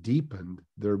that they deepened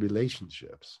their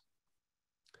relationships.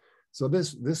 So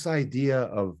this idea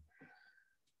of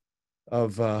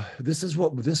this is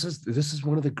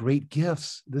one of the great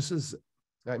gifts.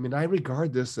 I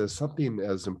regard this as something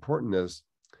as important as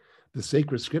the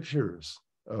sacred scriptures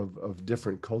of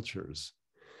different cultures,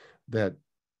 that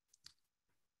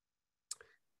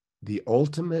the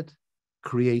ultimate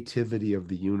creativity of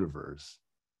the universe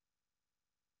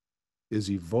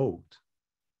is evoked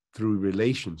through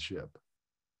relationship.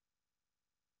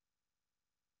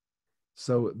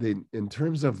 So in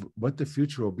terms of what the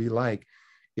future will be like,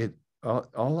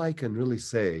 all I can really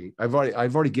say, I've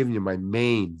already given you my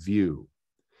main view,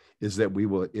 is that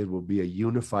it will be a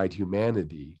unified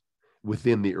humanity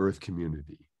within the Earth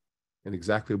community. And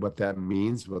exactly what that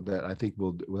means, well, that I think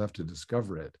we'll have to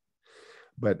discover it.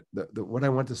 But what I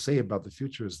want to say about the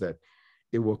future is that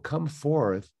it will come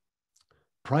forth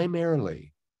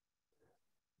primarily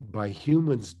by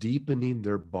humans deepening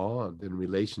their bond and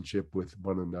relationship with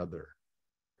one another.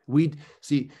 We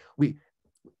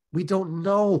don't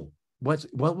know what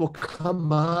will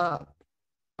come up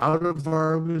out of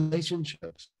our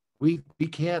relationships. We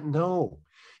can't know.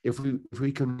 If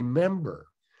we can remember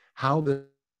how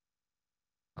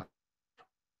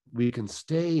we can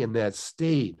stay in that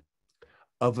state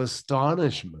of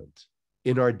astonishment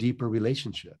in our deeper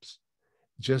relationships,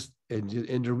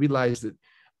 and to realize that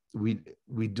we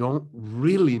don't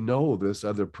really know this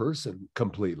other person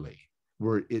completely,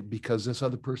 because this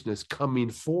other person is coming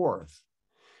forth,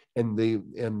 and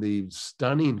the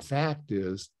stunning fact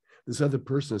is this other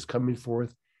person is coming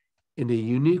forth in a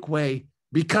unique way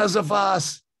because of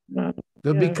us.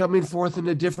 They'll be coming forth in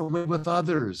a different way with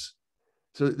others.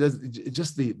 So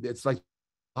it's like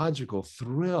logical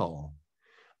thrill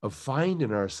of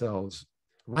finding ourselves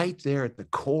right there at the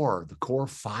core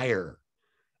fire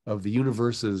of the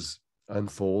universe's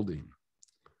unfolding.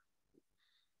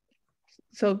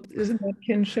 So isn't that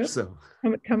kinship? So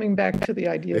Coming back to the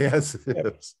idea. yes, it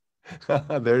is.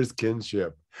 There's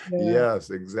kinship. Yeah, Yes,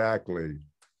 exactly.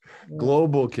 yeah.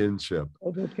 Global kinship.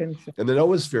 Global kinship. And the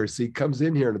noosphere, see, comes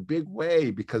in here in a big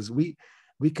way because we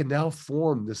can now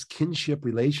form this kinship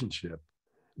relationship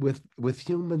with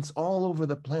humans all over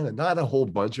the planet. Not a whole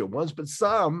bunch at once, but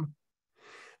some.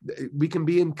 We can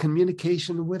be in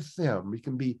communication with them. We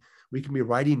can be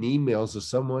writing emails to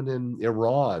someone in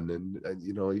Iran, and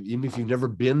you know, even if you've never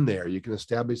been there, you can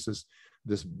establish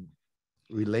this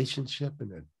relationship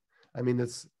in it. I mean,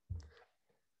 it's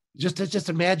just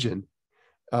imagine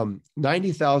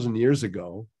 90,000 years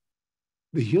ago,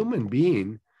 the human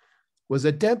being was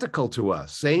identical to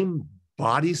us, same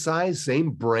body size, same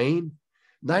brain.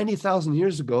 90,000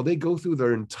 years ago, they go through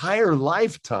their entire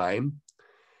lifetime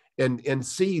and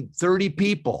see 30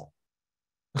 people.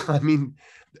 I mean,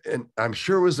 and I'm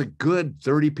sure it was a good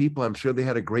 30 people. I'm sure they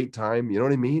had a great time. You know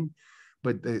what I mean?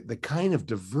 But the kind of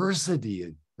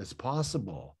diversity that's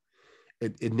possible,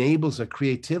 it enables a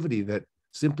creativity that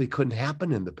simply couldn't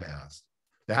happen in the past.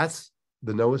 That's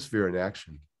the noosphere in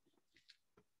action.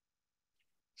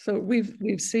 So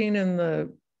we've seen in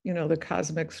the, you know, the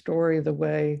cosmic story, the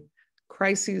way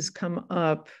crises come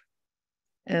up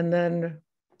and then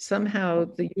somehow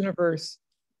the universe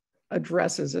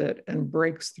addresses it and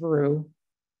breaks through.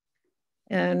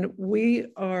 And we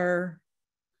are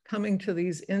coming to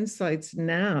these insights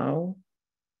now,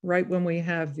 right when we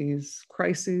have these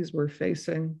crises we're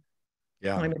facing,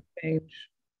 climate change,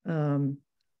 and,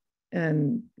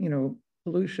 you know,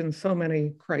 pollution, so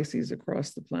many crises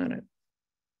across the planet.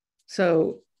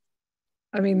 So,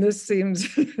 I mean, this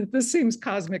seems this seems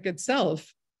cosmic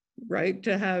itself, right?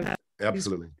 To have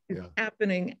Absolutely, these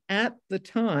happening at the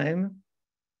time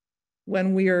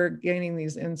when we are gaining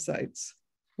these insights.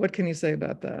 What can you say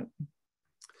about that?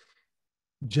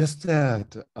 Just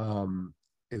that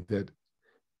that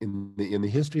in the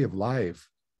history of life,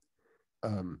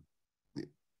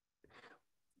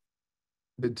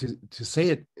 to say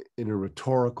it in a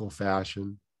rhetorical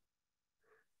fashion,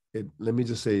 let me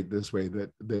just say it this way,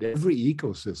 that every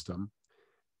ecosystem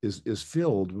is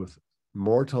filled with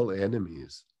mortal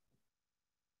enemies.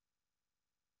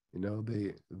 You know,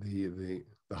 the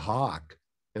hawk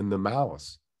and the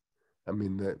mouse. I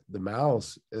mean, the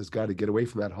mouse has got to get away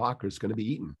from that hawk or it's going to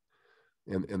be eaten.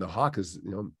 And the hawk is, you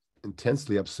know,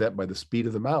 intensely upset by the speed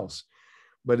of the mouse.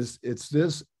 But it's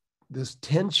this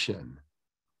tension,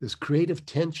 this creative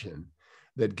tension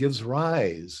that gives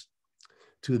rise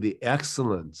to the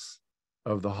excellence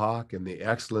of the hawk and the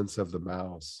excellence of the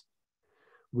mouse.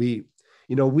 We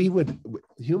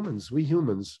humans,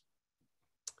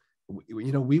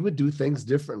 we would do things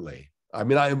differently. I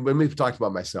mean, let me talk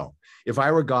about myself. If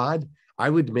I were God, I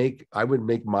would make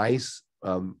mice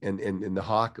and the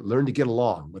hawk learn to get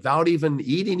along without even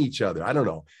eating each other. I don't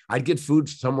know. I'd get food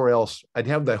somewhere else. I'd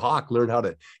have the hawk learn how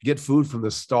to get food from the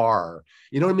star.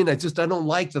 You know what I mean? I don't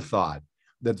like the thought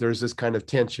that there's this kind of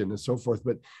tension and so forth.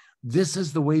 But this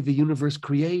is the way the universe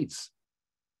creates.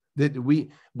 That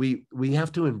we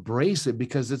have to embrace it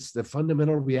because it's the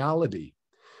fundamental reality.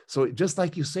 So just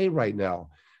like you say right now,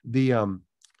 we have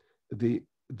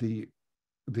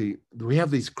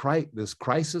this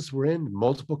crisis we're in,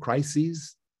 multiple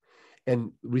crises,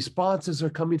 and responses are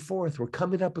coming forth. We're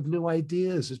coming up with new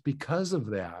ideas. It's because of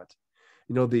that.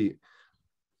 You know,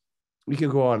 we can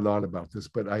go on and on about this,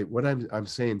 but what I'm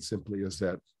saying simply is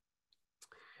that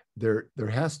there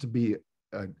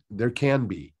can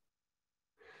be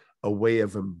a way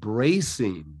of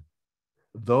embracing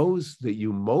those that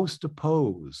you most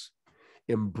oppose,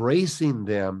 embracing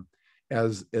them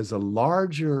as a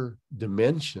larger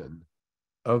dimension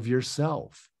of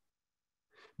yourself.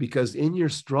 Because in your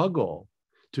struggle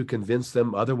to convince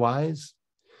them otherwise,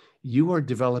 you are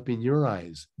developing your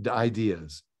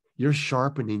ideas. You're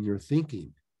sharpening your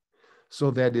thinking so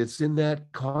that it's in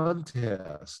that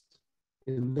contest,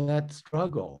 in that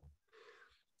struggle,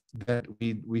 that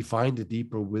we find a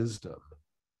deeper wisdom.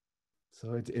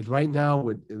 So it right now,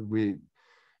 the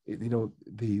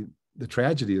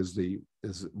tragedy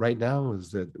is right now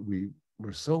is that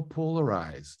we're so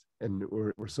polarized and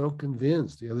we're so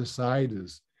convinced the other side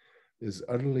is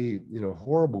utterly, you know,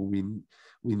 horrible. We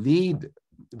need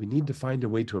to find a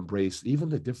way to embrace even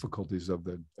the difficulties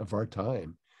of our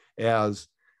time as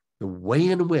the way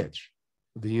in which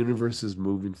the universe is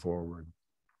moving forward.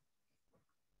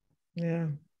 Yeah,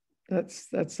 that's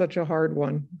such a hard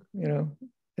one. You know,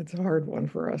 it's a hard one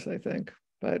for us, I think,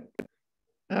 but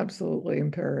absolutely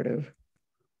imperative.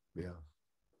 Yeah.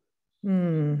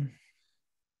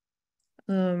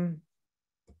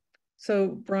 So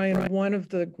Brian, one of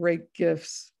the great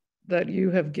gifts that you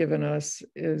have given us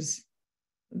is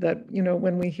that, you know,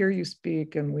 when we hear you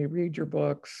speak and we read your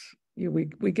books,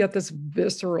 we get this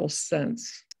visceral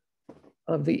sense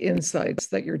of the insights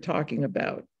that you're talking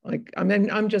about. Like, I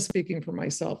mean, I'm just speaking for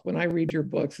myself. When I read your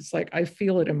books, it's like I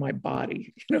feel it in my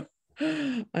body. You know,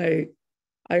 I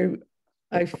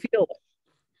feel it.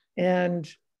 And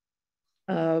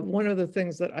one of the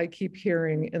things that I keep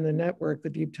hearing in the network, the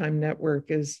Deep Time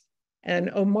Network, is,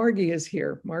 and oh, Margie is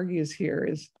here. Margie is here.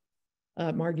 Is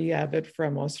Margie Abbott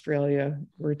from Australia.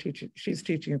 She's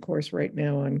teaching a course right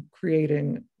now on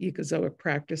creating ecozoic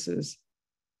practices.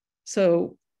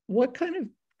 So what kind of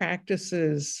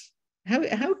practices,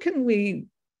 how can we,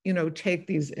 you know, take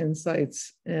these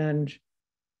insights and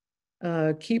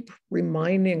keep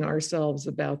reminding ourselves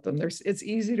about them? It's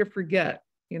easy to forget,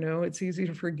 you know, it's easy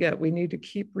to forget. We need to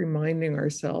keep reminding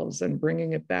ourselves and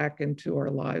bringing it back into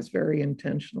our lives very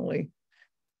intentionally.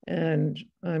 And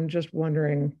I'm just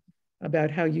wondering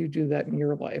about how you do that in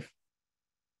your life.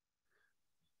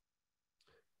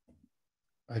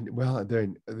 Well, there,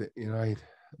 you know,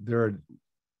 there are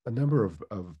a number of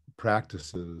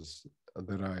practices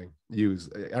that I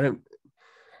use.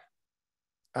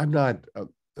 I'm not a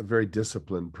very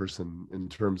disciplined person in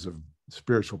terms of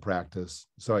spiritual practice.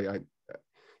 So I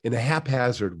in a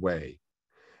haphazard way,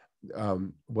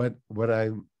 what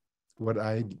I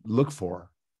look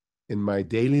for in my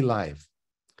daily life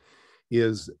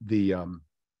is the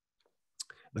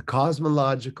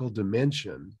cosmological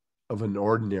dimension of an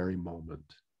ordinary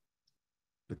moment.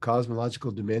 The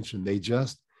cosmological dimension, they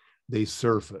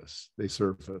surface,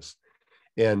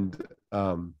 and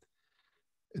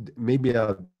maybe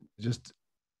I'll just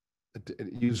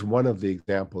use one of the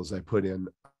examples I put in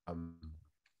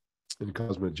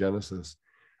Cosmogenesis.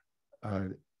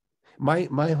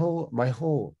 My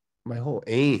whole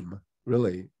aim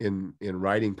really in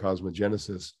writing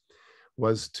Cosmogenesis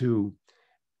was to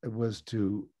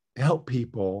help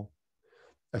people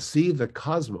see the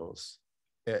cosmos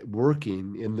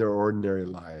working in their ordinary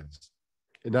lives,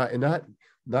 and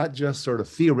not just sort of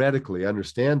theoretically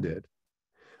understand it,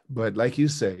 but like you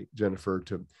say, Jennifer,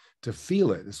 to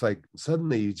feel it. It's like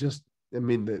suddenly you just, I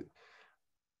mean,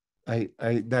 I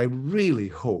really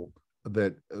hope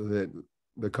that the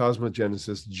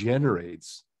Cosmogenesis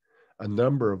generates a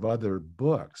number of other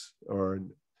books or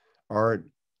art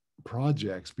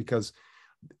projects, because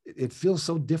it feels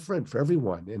so different for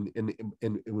everyone, and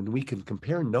when we can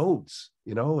compare notes,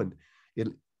 you know, and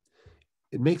it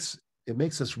makes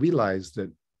us realize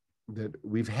that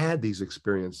we've had these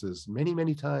experiences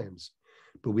many times,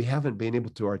 but we haven't been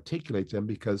able to articulate them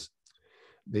because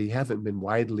they haven't been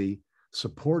widely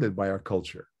supported by our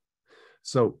culture.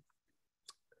 So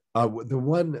the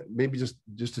one, maybe just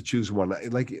to choose one,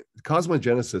 like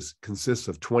Cosmogenesis consists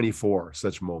of 24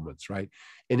 such moments, right?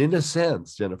 And in a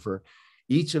sense, Jennifer,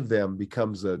 each of them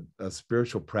becomes a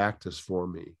spiritual practice for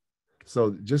me.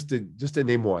 So just to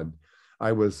name one,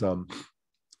 I was in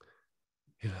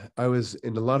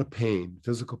a lot of pain,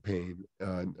 physical pain.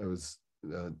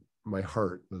 My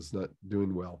heart was not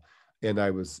doing well, and I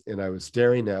was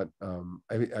staring at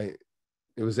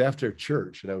it was after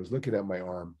church, and I was looking at my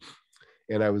arm,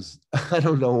 and I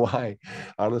don't know why,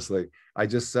 honestly, I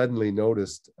just suddenly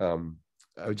noticed,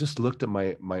 I just looked at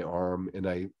my arm, and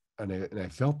I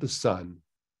felt the sun.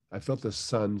 I felt the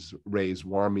sun's rays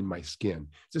warming my skin.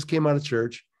 Just came out of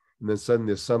church, and then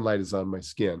suddenly the sunlight is on my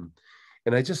skin.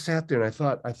 And I just sat there, and I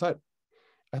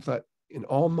thought in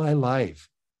all my life,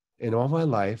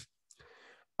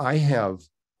 I have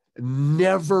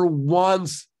never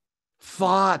once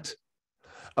thought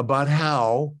about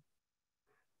how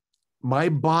my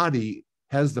body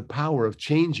has the power of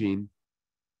changing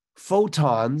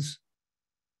photons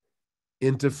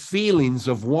into feelings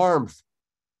of warmth.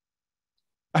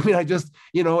 I mean, I just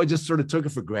sort of took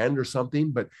it for granted or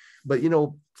something, but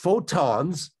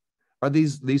photons are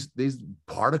these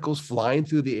particles flying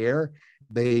through the air.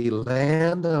 They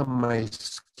land on my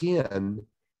skin,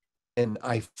 and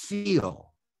I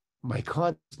feel my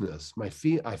consciousness. I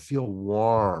feel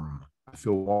warm.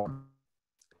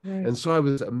 Right. And so I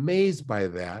was amazed by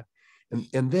that,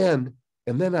 and then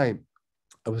I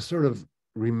was sort of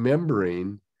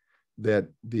remembering that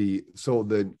the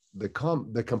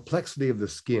complexity of the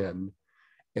skin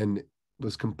and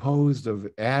was composed of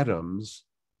atoms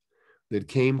that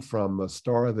came from a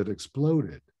star that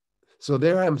exploded. So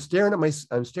there I'm staring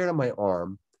at my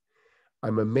arm.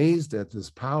 I'm amazed at this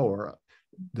power.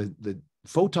 The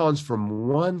photons from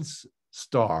one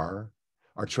star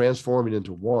are transforming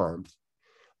into warmth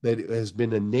that has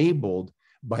been enabled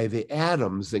by the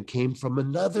atoms that came from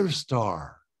another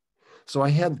star. So I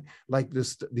had like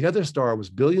this, the other star was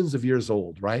billions of years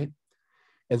old, right?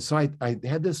 And so I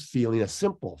had this feeling, a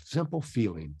simple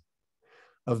feeling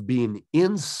of being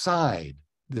inside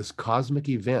this cosmic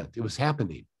event. It was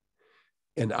happening.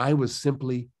 And I was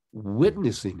simply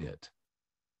witnessing it.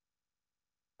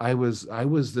 I was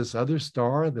this other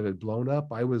star that had blown up.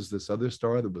 I was this other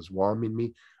star that was warming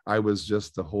me. I was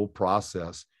just the whole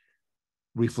process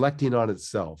reflecting on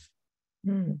itself.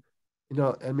 Mm. You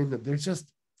know, I mean, there's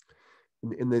just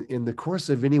in the course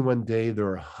of any one day, there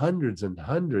are hundreds and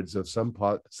hundreds of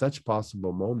such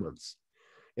possible moments.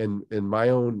 And in my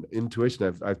own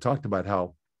intuition, I've talked about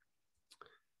how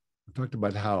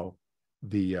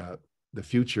the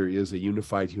future is a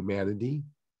unified humanity.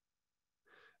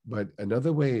 But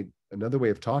another way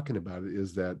of talking about it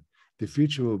is that the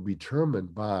future will be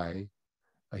determined by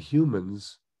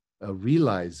humans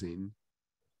realizing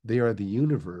they are the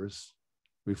universe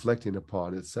reflecting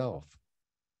upon itself.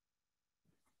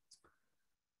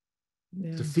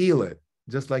 Yeah. To feel it,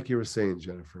 just like you were saying,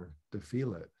 Jennifer, to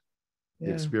feel it, the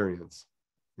Yeah. experience.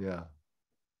 Yeah.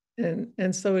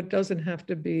 And so it doesn't have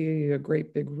to be a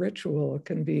great big ritual. It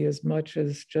can be as much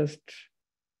as just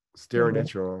Staring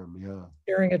at your arm. Yeah.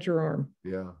 staring at your arm.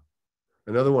 Yeah.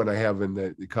 Another one I have in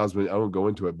the cosmic, I won't go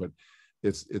into it, but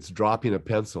it's dropping a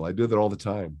pencil. I do that all the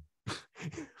time.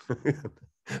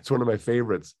 It's one of my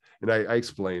favorites. And I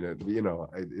explain it, you know,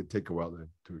 it'd take a while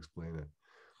to explain it.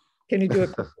 Can you do it?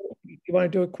 You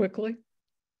want to do it quickly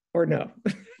or no?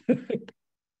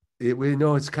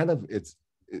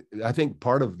 I think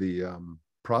part of the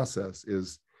process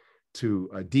is to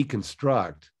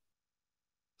deconstruct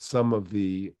some of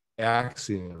the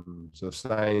axioms of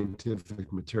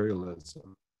scientific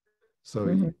materialism. So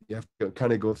you have to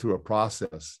kind of go through a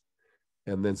process,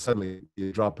 and then suddenly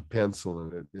you drop a pencil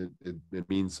and it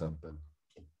means something.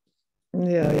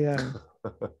 Yeah.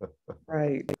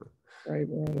 Right.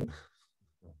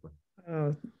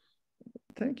 Oh,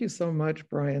 thank you so much,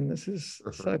 Brian. This is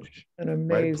such an My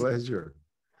amazing pleasure.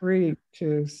 treat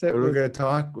to sit And we're with. going to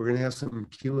talk. We're going to have some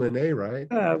Q&A, right?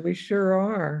 Yeah, we sure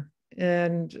are.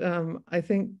 And I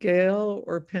think Gail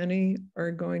or Penny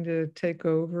are going to take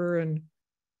over and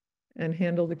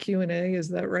handle the Q&A. Is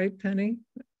that right, Penny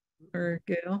or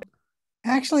Gail?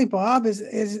 Actually, Bob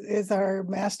is our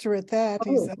master at that.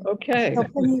 Oh, okay. So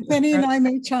Penny and I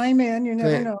may chime in. You never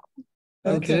Thank- know.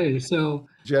 Okay, so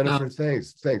Jennifer,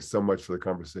 thanks so much for the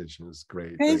conversation. It's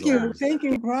great. Thank as you, always. thank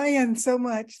you, Brian, so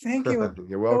much. Thank you.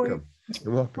 You're welcome.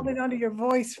 You're welcome. Holding on to your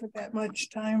voice for that much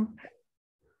time.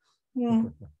 Yeah.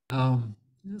 Bob,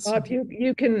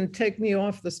 you can take me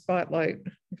off the spotlight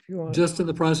if you want. Just in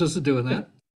the process of doing that.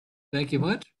 Thank you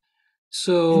much.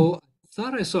 So I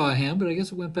thought I saw a hand, but I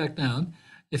guess it went back down.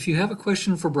 If you have a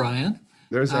question for Brian,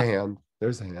 There's a hand.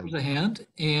 There's a there's hand. a hand,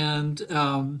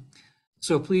 and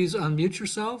so please unmute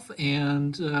yourself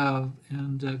and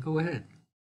go ahead.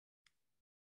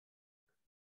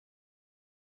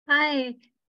 Hi.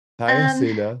 Hi,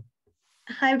 Hasina.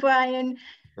 Hi, Brian.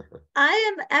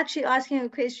 I am actually asking a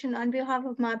question on behalf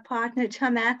of my partner,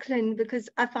 Tom Acklin, because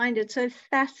I find it so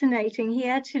fascinating. He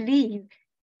had to leave.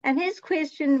 And his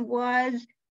question was,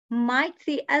 might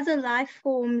the other life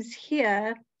forms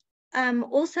here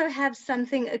also have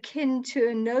something akin to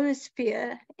a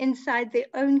noosphere inside their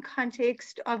own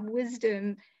context of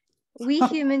wisdom? We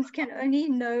humans can only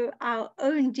know our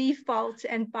own defaults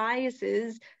and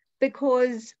biases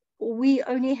because we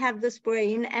only have this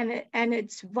brain and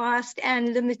its vast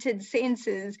and limited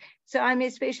senses. So I'm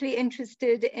especially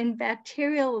interested in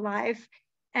bacterial life.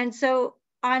 And so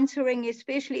answering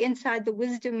especially inside the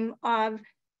wisdom of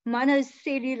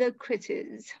monocellular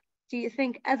critters. Do you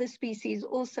think other species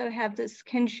also have this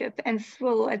kinship and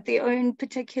thrill at their own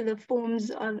particular forms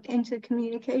of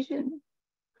intercommunication?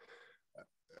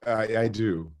 I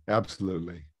do,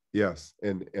 absolutely. Yes.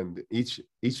 And each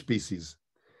species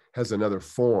has another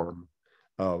form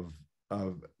of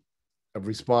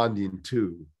responding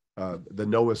to the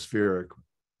noospheric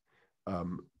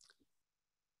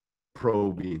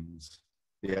probings.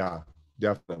 Yeah,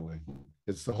 definitely.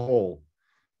 It's the whole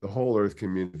Earth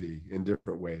community in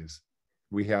different ways.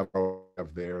 We have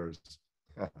theirs.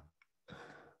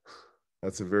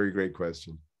 That's a very great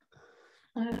question.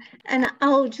 And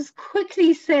I'll just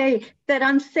quickly say that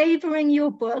I'm savoring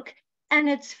your book, and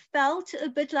it's felt a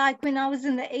bit like when I was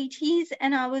in the 80s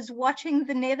and I was watching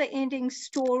The Never Ending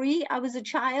Story. I was a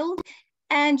child,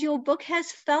 and your book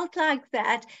has felt like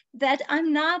that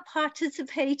I'm now a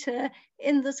participator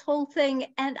in this whole thing,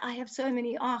 and I have so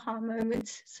many aha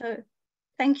moments. So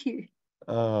thank you.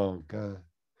 Oh, God.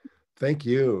 Thank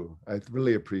you. I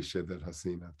really appreciate that,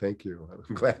 Hasina. Thank you.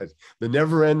 I'm glad. The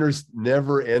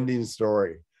never ending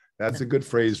story. That's a good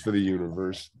phrase for the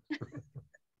universe.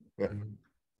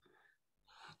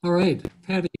 All right,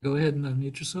 Patty, go ahead and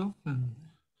unmute yourself. And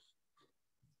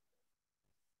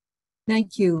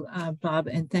Thank you, Bob,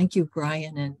 and thank you,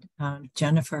 Brian and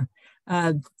Jennifer.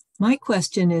 My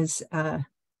question is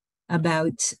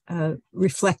about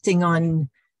reflecting on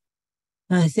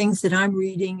things that I'm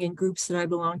reading in groups that I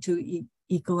belong to,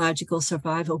 ecological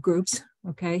survival groups.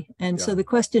 Okay. And so the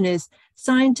question is,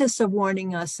 scientists are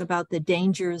warning us about the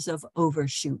dangers of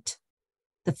overshoot.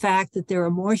 The fact that there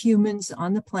are more humans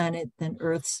on the planet than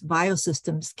Earth's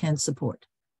biosystems can support.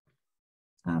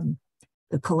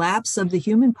 The collapse of the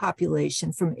human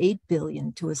population from 8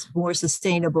 billion to a more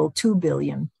sustainable 2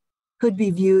 billion could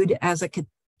be viewed as a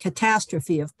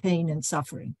catastrophe of pain and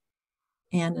suffering.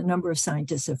 And a number of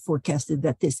scientists have forecasted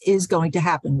that this is going to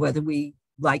happen, whether we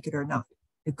like it or not.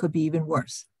 It could be even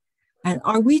worse. And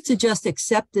are we to just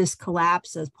accept this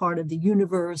collapse as part of the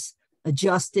universe,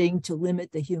 adjusting to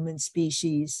limit the human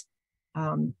species?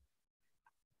 I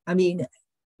mean,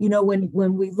 you know, when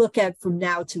we look at from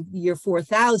now to the year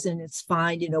 4000, it's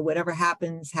fine, you know, whatever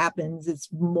happens, happens, it's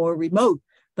more remote.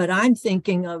 But I'm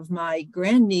thinking of my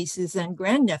grandnieces and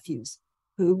grandnephews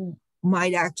who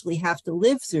might actually have to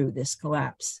live through this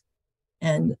collapse.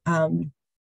 And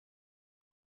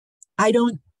I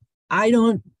don't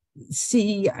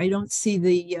see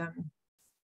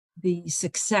the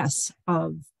success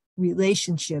of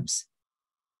relationships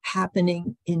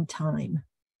happening in time.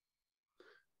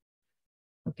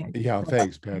 Okay. Yeah,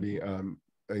 thanks, Patty.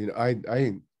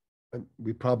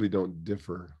 We probably don't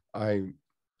differ. I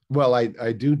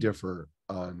do differ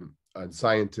on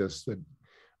scientists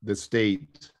that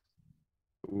state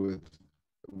with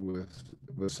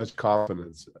such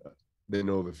confidence they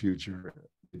know the future.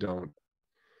 They don't.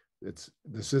 It's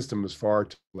the system is far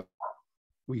too.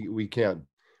 We can't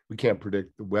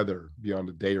predict the weather beyond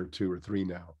a day or two or three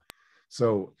now.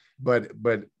 So, but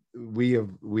we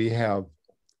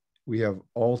have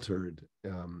altered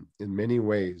in many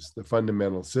ways the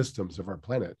fundamental systems of our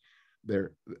planet.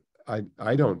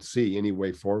 I don't see any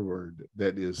way forward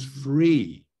that is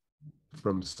free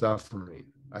from suffering.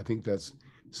 I think that's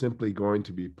simply going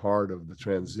to be part of the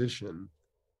transition.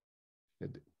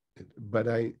 But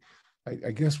I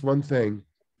guess one thing,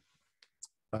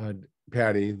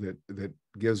 Patty, that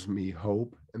gives me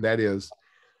hope, and that is,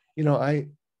 you know,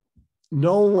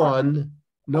 no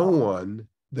one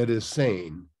that is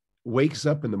sane wakes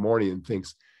up in the morning and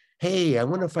thinks, hey, I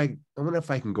wonder if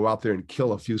I can go out there and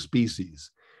kill a few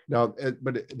species. Now,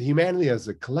 but humanity as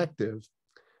a collective,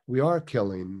 we are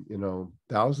killing, you know,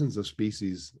 thousands of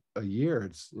species a year.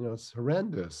 It's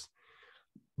horrendous.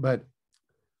 But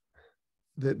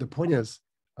the point is,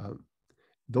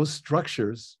 those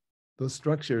structures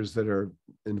that are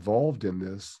involved in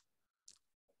this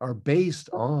are based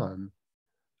on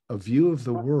a view of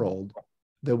the world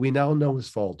that we now know is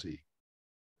faulty.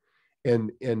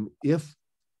 And if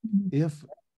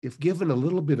given a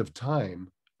little bit of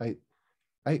time,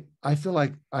 I feel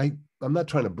like I'm not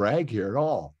trying to brag here at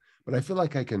all, but I feel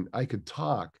like I could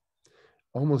talk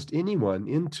almost anyone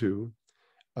into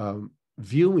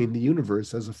viewing the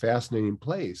universe as a fascinating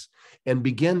place and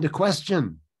begin to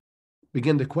question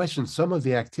some of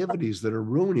the activities that are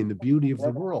ruining the beauty of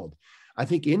the world. I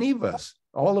think any of us,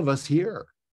 all of us here,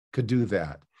 could do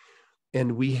that.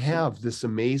 And we have this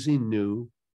amazing new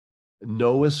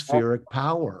noospheric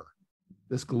power,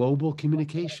 this global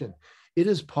communication. It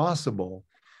is possible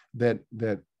that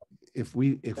if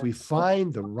we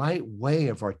find the right way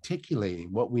of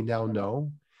articulating what we now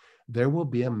know, there will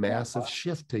be a massive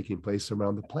shift taking place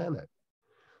around the planet.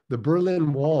 The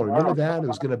Berlin Wall, remember that? It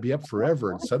was going to be up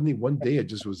forever, and suddenly one day it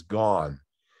just was gone.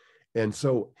 And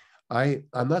so I'm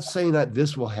not saying that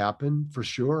this will happen for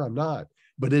sure. I'm not,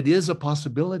 but it is a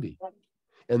possibility.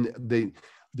 And the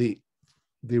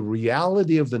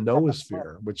reality of the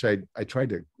noosphere, which I tried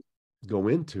to go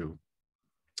into,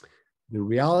 the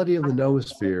reality of the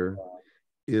noosphere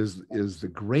is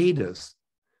the greatest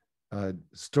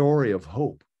story of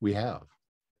hope we have.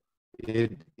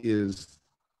 It is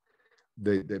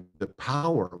the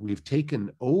power we've taken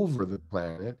over the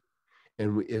planet,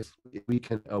 and if we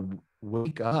can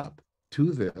wake up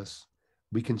to this,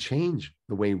 we can change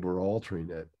the way we're altering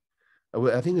it.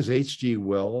 I think it's H.G.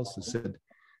 Wells who said,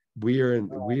 we are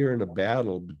in a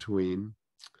battle between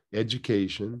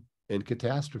education and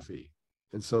catastrophe.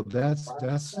 And so that's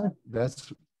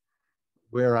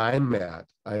where I'm at.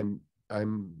 I'm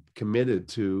committed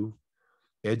to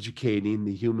educating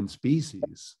the human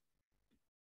species.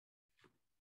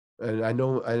 And I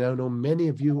know many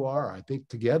of you are. I think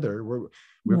together we're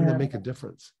going to make a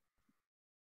difference.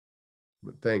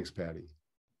 But thanks, Patty.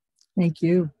 Thank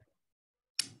you.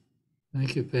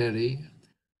 thank you, Patty.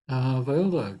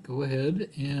 Viola, go ahead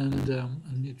and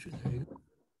unmute you. There you go.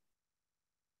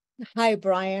 Hi,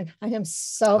 Brian. I am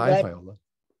so Hi, glad. Viola.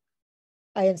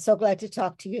 I am so glad to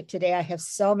talk to you today. I have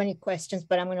so many questions,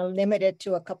 but I'm going to limit it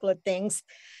to a couple of things.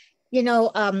 You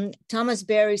know, Thomas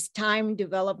Berry's time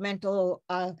developmental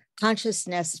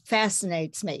consciousness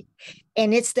fascinates me.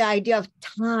 And it's the idea of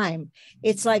time.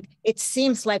 It's like, it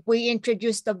seems like we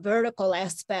introduced the vertical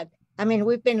aspect. I mean,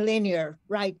 we've been linear,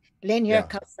 right? Linear Yeah.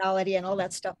 causality and all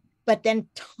that stuff. But then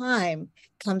time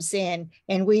comes in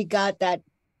and we got that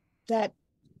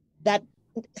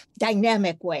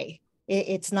dynamic way.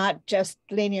 It's not just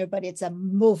linear, but it's a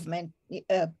movement,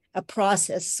 a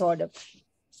process sort of.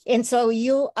 And so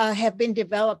you have been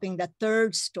developing the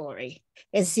third story.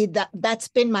 And see, that's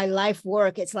been my life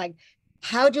work. It's like,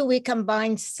 how do we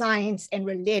combine science and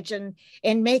religion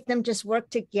and make them just work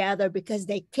together because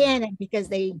they can and because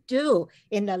they do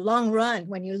in the long run.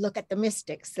 When you look at the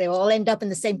mystics, they all end up in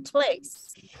the same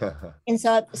place. And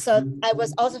so I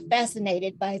was also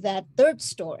fascinated by that third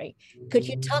story. Could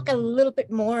you talk a little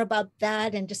bit more about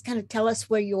that and just kind of tell us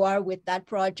where you are with that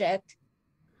project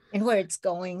and where it's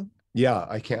going? Yeah,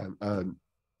 I can.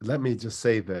 Let me just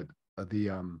say that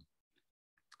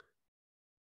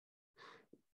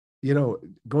you know,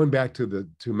 going back to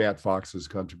Matt Fox's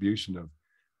contribution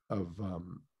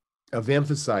of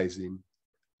emphasizing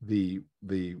the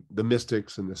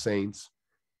mystics and the saints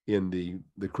in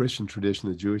the Christian tradition,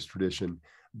 the Jewish tradition,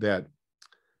 that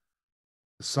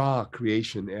saw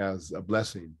creation as a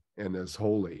blessing and as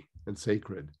holy and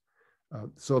sacred,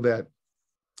 so that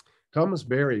Thomas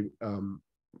Berry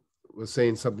was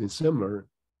saying something similar,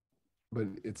 but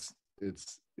it's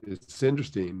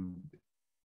interesting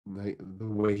the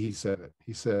way he said it.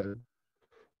 He said,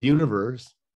 "The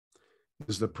universe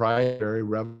is the primary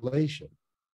revelation.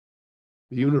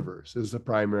 The universe is the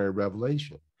primary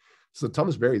revelation." So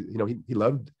Thomas Berry, you know, he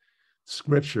loved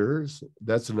scriptures.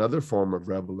 That's another form of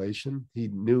revelation. He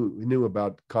knew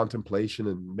about contemplation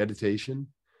and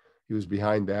meditation. He was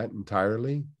behind that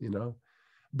entirely, you know.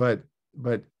 But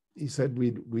he said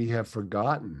we have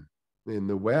forgotten in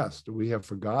the West. We have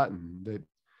forgotten that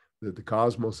the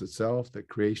cosmos itself, that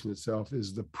creation itself,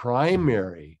 is the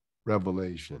primary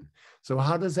revelation. So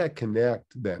how does that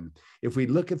connect then? If we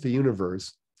look at the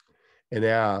universe and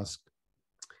ask,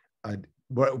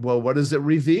 what does it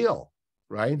reveal,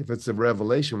 right? If it's a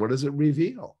revelation, what does it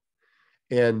reveal?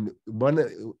 And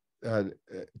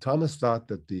Thomas thought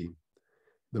that the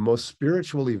most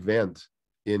spiritual event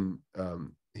in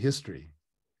history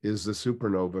is the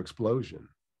supernova explosion.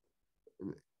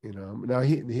 You know, now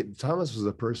Thomas was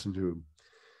a person who,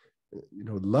 you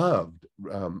know, loved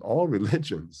all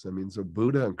religions. I mean, so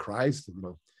Buddha and Christ and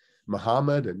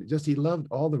Muhammad, and just he loved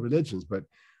all the religions. But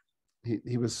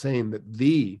he was saying that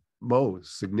the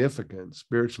most significant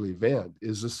spiritual event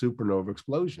is the supernova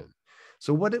explosion.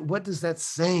 So what does that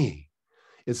say?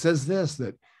 It says this,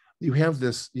 that you have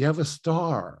a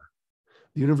star.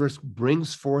 The universe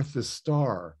brings forth this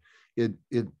star. It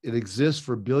exists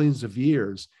for billions of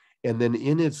years, and then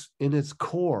in its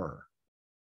core,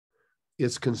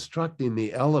 it's constructing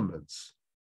the elements,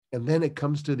 and then it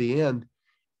comes to the end,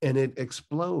 and it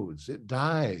explodes. It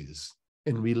dies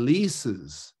and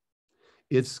releases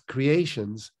its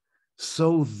creations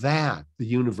so that the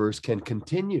universe can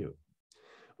continue.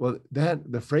 Well,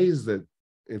 the phrase that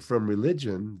from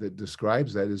religion that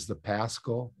describes that is the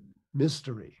Paschal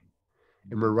mystery,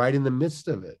 and we're right in the midst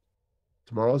of it.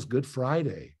 Tomorrow's Good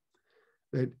Friday.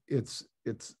 That it's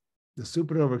the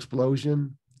supernova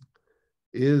explosion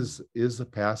is the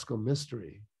Paschal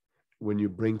mystery when you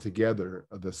bring together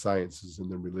the sciences and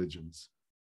the religions.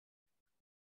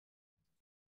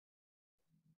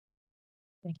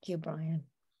 Thank you, Brian.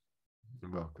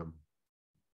 You're welcome.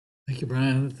 Thank you,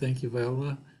 Brian. Thank you,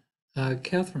 Viola.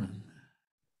 Catherine.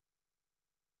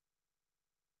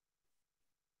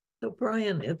 So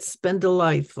Brian, it's been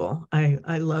delightful.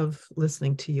 I love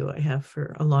listening to you. I have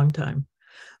for a long time.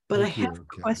 But Thank I have you,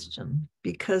 a question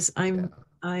because Yeah.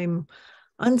 I'm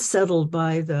unsettled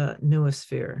by the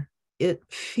noosphere. It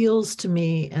feels to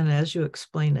me, and as you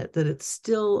explain it, that it's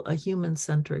still a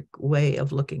human-centric way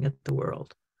of looking at the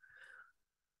world.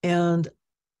 And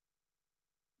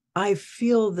I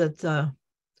feel that the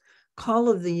call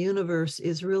of the universe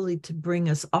is really to bring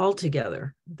us all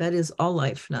together. That is all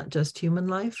life, not just human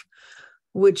life,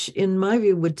 which in my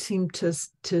view would seem to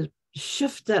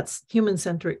shift that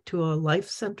human-centric to a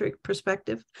life-centric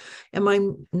perspective. Am I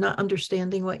not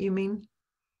understanding what you mean?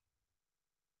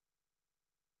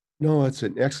 No, it's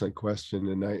an excellent question,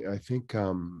 and I think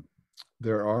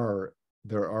there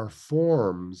are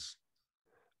forms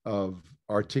of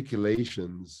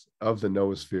articulations of the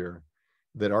noosphere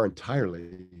that are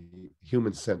entirely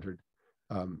human-centered,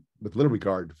 with little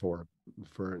regard for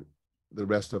the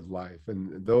rest of life.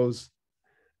 And those,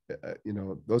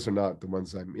 those are not the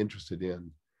ones I'm interested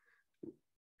in.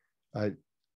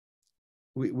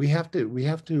 We have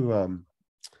to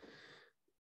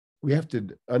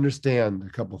understand a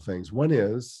couple things. One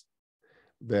is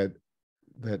that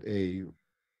a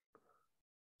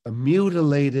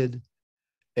mutilated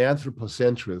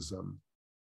anthropocentrism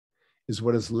is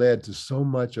what has led to so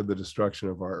much of the destruction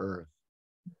of our earth.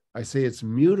 I say it's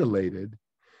mutilated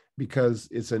because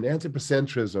it's an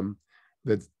anthropocentrism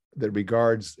that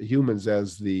regards humans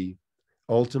as the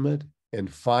ultimate and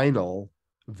final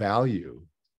value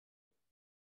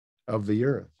of the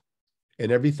earth,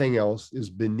 and everything else is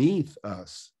beneath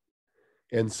us.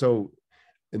 And so,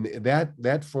 and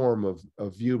that form of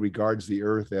view regards the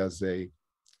earth as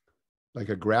like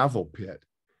a gravel pit.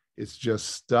 It's just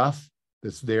stuff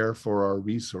that's there for our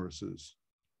resources.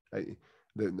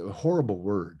 The horrible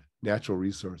word, natural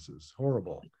resources,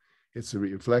 horrible. It's a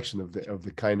reflection of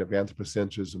the kind of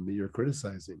anthropocentrism that you're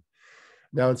criticizing.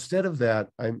 Now, instead of that,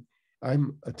 I'm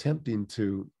attempting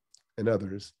to, and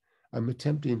others, I'm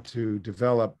attempting to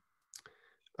develop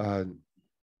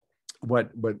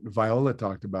what Viola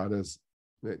talked about as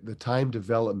the time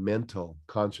developmental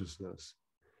consciousness.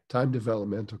 Time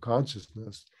developmental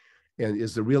consciousness, and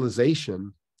is the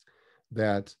realization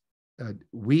that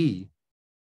we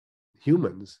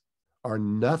humans are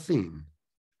nothing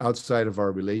outside of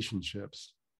our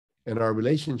relationships, and our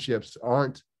relationships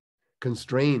aren't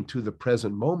constrained to the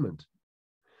present moment.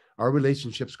 Our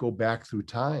relationships go back through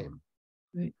time.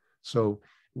 Right. So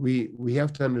we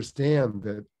have to understand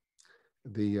that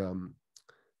the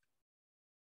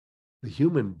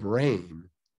human brain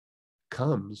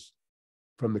comes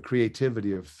from the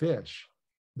creativity of fish.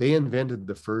 They invented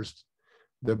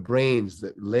the brains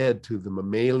that led to the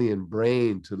mammalian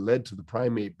brain, led to the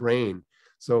primate brain.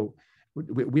 So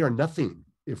we are nothing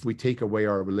if we take away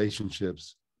our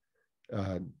relationships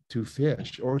to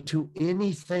fish or to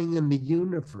anything in the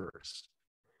universe.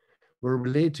 We're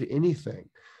related to anything.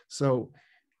 So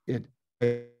of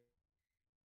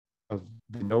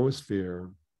the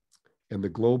noosphere and the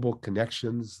global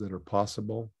connections that are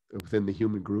possible within the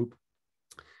human group,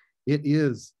 it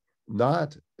is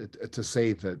not to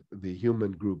say that the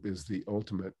human group is the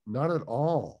ultimate, not at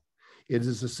all. It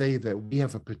is to say that we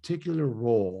have a particular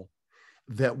role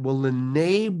that will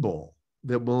enable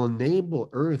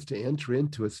Earth to enter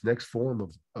into its next form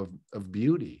of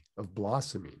beauty, of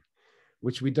blossoming,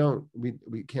 which we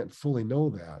can't fully know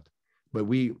that, but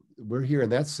we're here in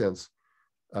that sense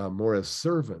more as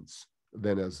servants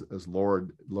than as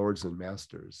lords and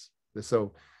masters.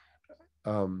 So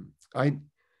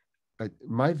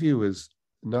my view is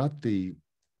not the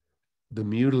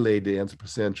mutilated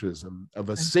anthropocentrism of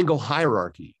a single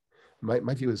hierarchy.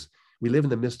 My view is we live in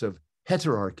the midst of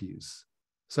heterarchies.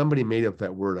 Somebody made up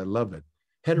that word. I love it.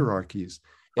 Heterarchies.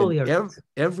 And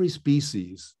every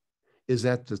species is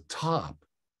at the top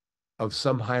of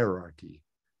some hierarchy.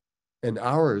 And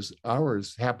ours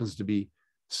happens to be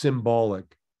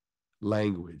symbolic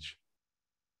language.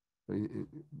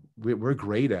 We're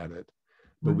great at it,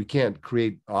 but we can't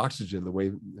create oxygen the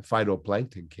way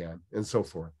phytoplankton can, and so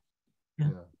forth.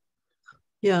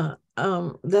 Yeah,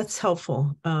 that's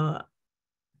helpful.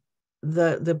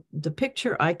 The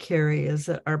picture I carry is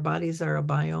that our bodies are a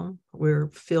biome. We're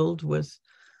filled with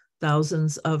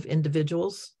thousands of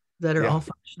individuals that are all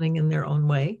functioning in their own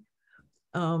way.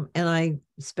 And I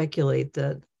speculate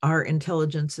that our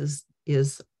intelligence is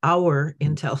our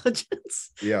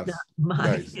intelligence, yes, not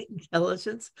my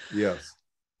intelligence. Yes,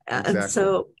 exactly. And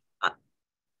so,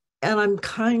 and I'm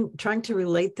trying to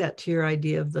relate that to your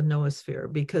idea of the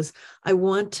noosphere, because I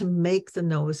want to make the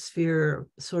noosphere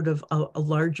sort of a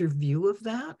larger view of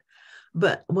that.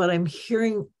 But what I'm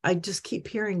hearing, I just keep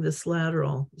hearing this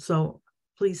lateral. So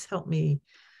please help me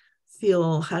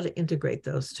feel how to integrate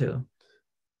those two.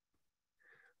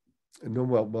 No,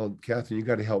 well, Catherine, you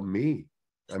got to help me.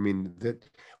 I mean, that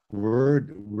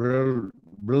we're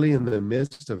really in the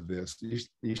midst of this. You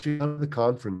should come to the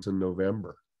conference in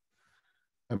November.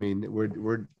 I mean,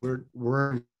 we're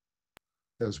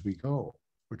as we go.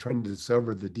 We're trying to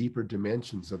discover the deeper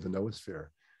dimensions of the noosphere,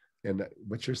 and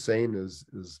what you're saying is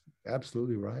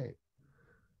absolutely right.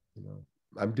 You know,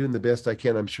 I'm doing the best I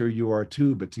can. I'm sure you are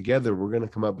too. But together, we're going to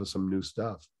come up with some new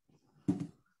stuff.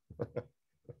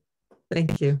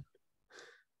 Thank you.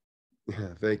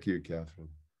 Yeah, thank you, Catherine.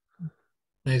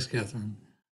 Thanks, Catherine.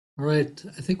 All right,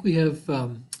 I think we have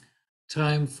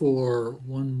time for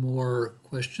one more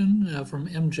question from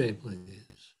MJ,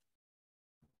 please.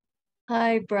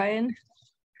 Hi, Brian.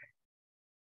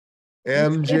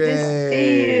 MJ. Good to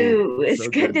see you. It's So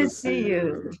good to see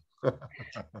you.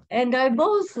 And I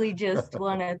mostly just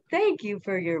want to thank you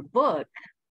for your book.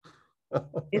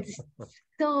 It's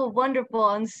so wonderful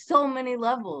on so many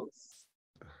levels.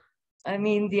 I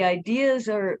mean, the ideas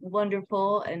are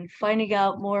wonderful, and finding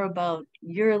out more about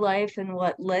your life and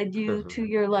what led you to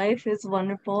your life is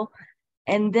wonderful.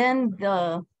 And then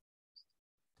I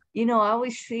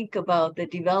always think about the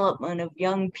development of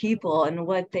young people and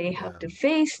what they have to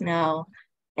face now,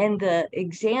 and the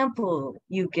example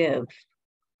you give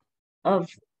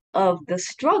of the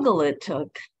struggle it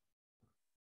took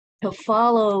to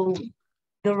follow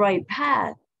the right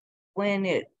path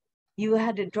when you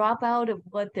had to drop out of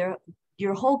what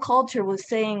your whole culture was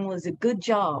saying was a good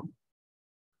job,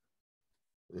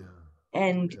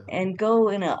 and go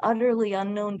in an utterly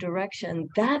unknown direction.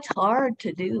 That's hard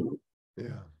to do.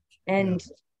 And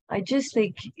I just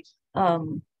think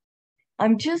I'm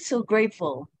just so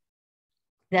grateful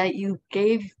that you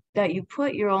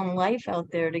put your own life out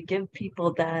there to give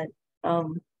people that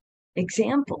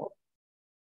example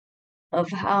of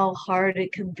how hard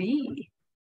it can be.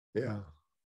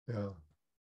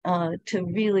 To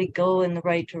really go in the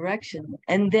right direction.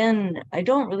 And then I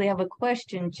don't really have a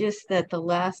question, just that the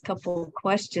last couple of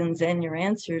questions and your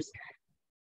answers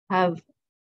have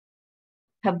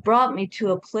brought me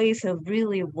to a place of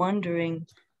really wondering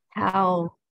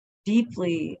how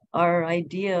deeply our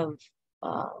idea of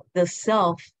the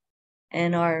self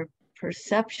and our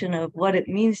perception of what it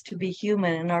means to be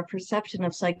human and our perception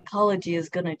of psychology is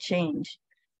going to change.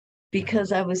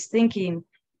 Because I was thinking,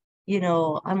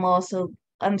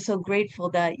 I'm so grateful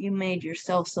that you made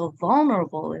yourself so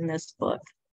vulnerable in this book.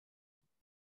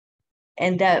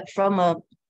 And that from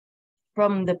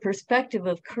the perspective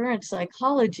of current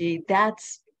psychology,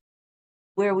 that's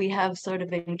where we have sort of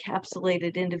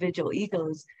encapsulated individual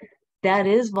egos. That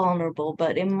is vulnerable,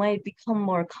 but it might become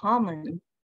more common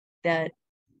that,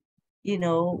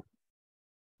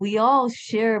 we all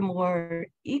share more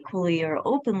equally or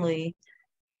openly,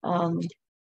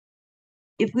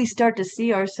 if we start to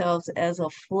see ourselves as a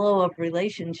flow of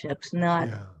relationships, not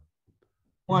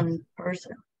one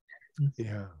person.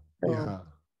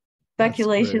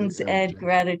 Speculations and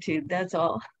gratitude, that's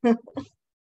all.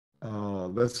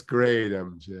 Oh, that's great,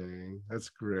 MJ. That's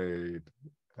great.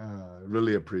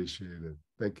 Really appreciate it.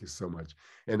 Thank you so much.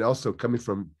 And also coming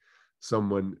from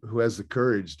someone who has the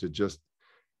courage to just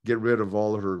get rid of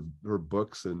all of her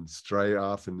books and stray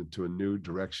off into a new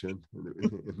direction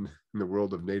in the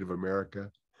world of Native America.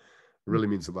 It really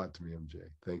means a lot to me, MJ.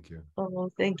 Thank you.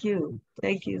 Oh, thank you.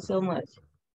 Thank you so much.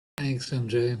 Thanks,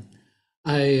 MJ.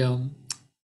 I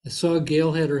saw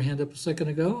Gail had her hand up a second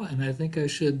ago, and I think I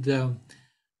should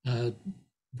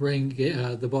bring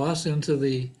the boss into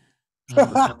the...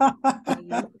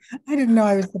 I didn't know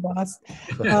I was the boss.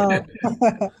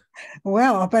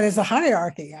 Well, but it's a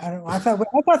hierarchy. I don't know. I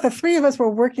thought the three of us were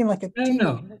working like a team.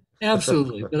 No,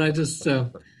 absolutely. But I just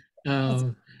thought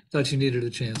you needed a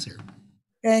chance here.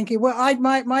 Thank you. Well,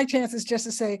 my chance is just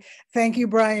to say thank you,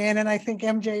 Brian. And I think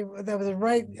MJ, that was the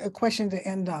right question to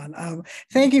end on.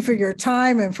 Thank you for your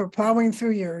time and for plowing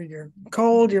through your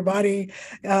cold, your body,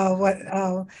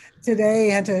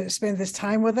 today, and to spend this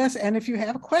time with us. And if you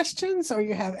have questions or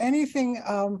you have anything,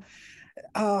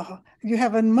 you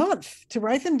have a month to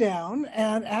write them down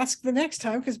and ask the next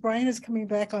time, because Brian is coming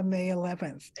back on May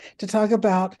 11th to talk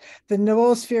about the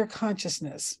noosphere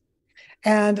consciousness.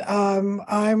 And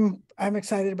I'm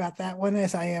excited about that one,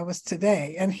 as I was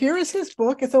today. And here is his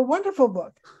book. It's a wonderful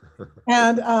book.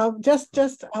 And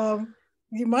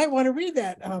you might want to read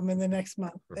that in the next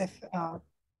month.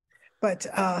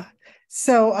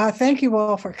 So thank you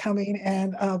all for coming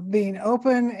and being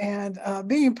open and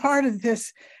being part of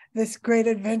this great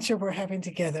adventure we're having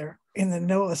together in the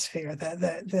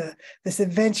noosphere. This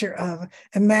adventure of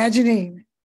imagining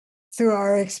through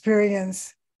our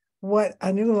experience what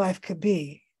a new life could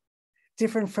be,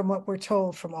 different from what we're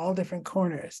told from all different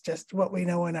corners, just what we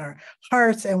know in our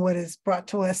hearts and what is brought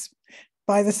to us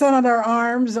by the sun on our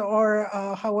arms, or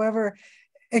however.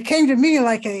 It came to me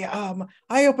like I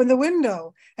opened the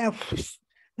window and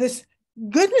this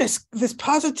goodness, this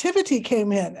positivity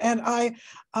came in, and I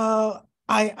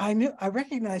knew, I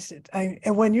recognized it.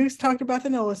 And when you talked about the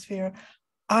noosphere,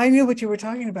 I knew what you were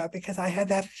talking about because I had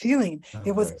that feeling.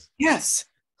 It was nice. Yes.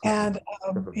 And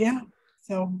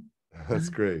so that's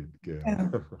great. Yeah.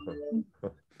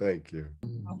 Thank you.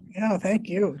 Yeah, thank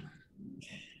you.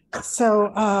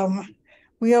 So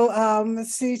we'll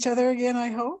see each other again, I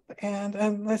hope. And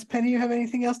unless Penny, you have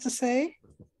anything else to say?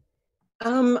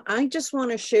 I just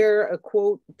want to share a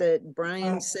quote that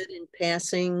Brian said in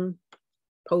passing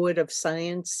poet of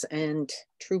science and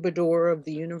troubadour of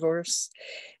the universe.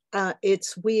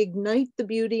 It's we ignite the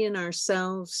beauty in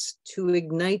ourselves to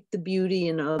ignite the beauty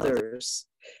in others.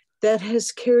 That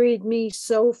has carried me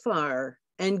so far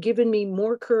and given me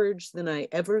more courage than I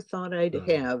ever thought I'd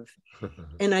have.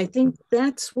 And I think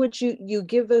that's what you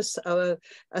give us a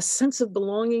sense of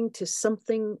belonging to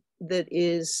something that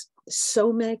is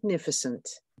so magnificent.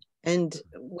 And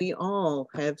we all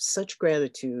have such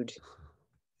gratitude.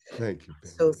 Thank you,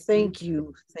 Pam. So thank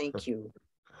you. Thank you.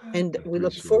 And we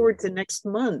look Appreciate forward to next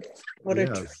month. What a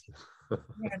treat. Yes.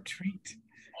 What a treat.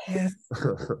 Yes.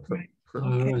 Right.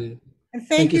 All Okay. right. And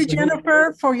thank you, so much.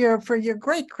 Jennifer, for your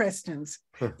great questions.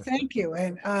 Thank you.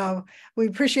 And we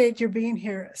appreciate your being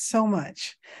here so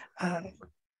much.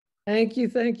 Thank you,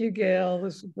 Gail.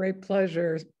 This was a great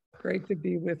pleasure. Great to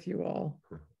be with you all.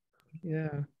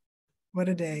 Yeah. What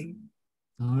a day.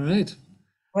 All right.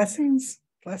 Blessings.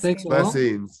 Thanks Blessings. all.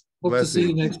 Blessings. Hope to see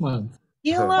you Blessings. next month.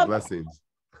 Blessings.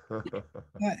 Bye.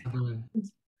 Bye.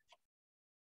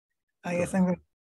 I guess I'm going to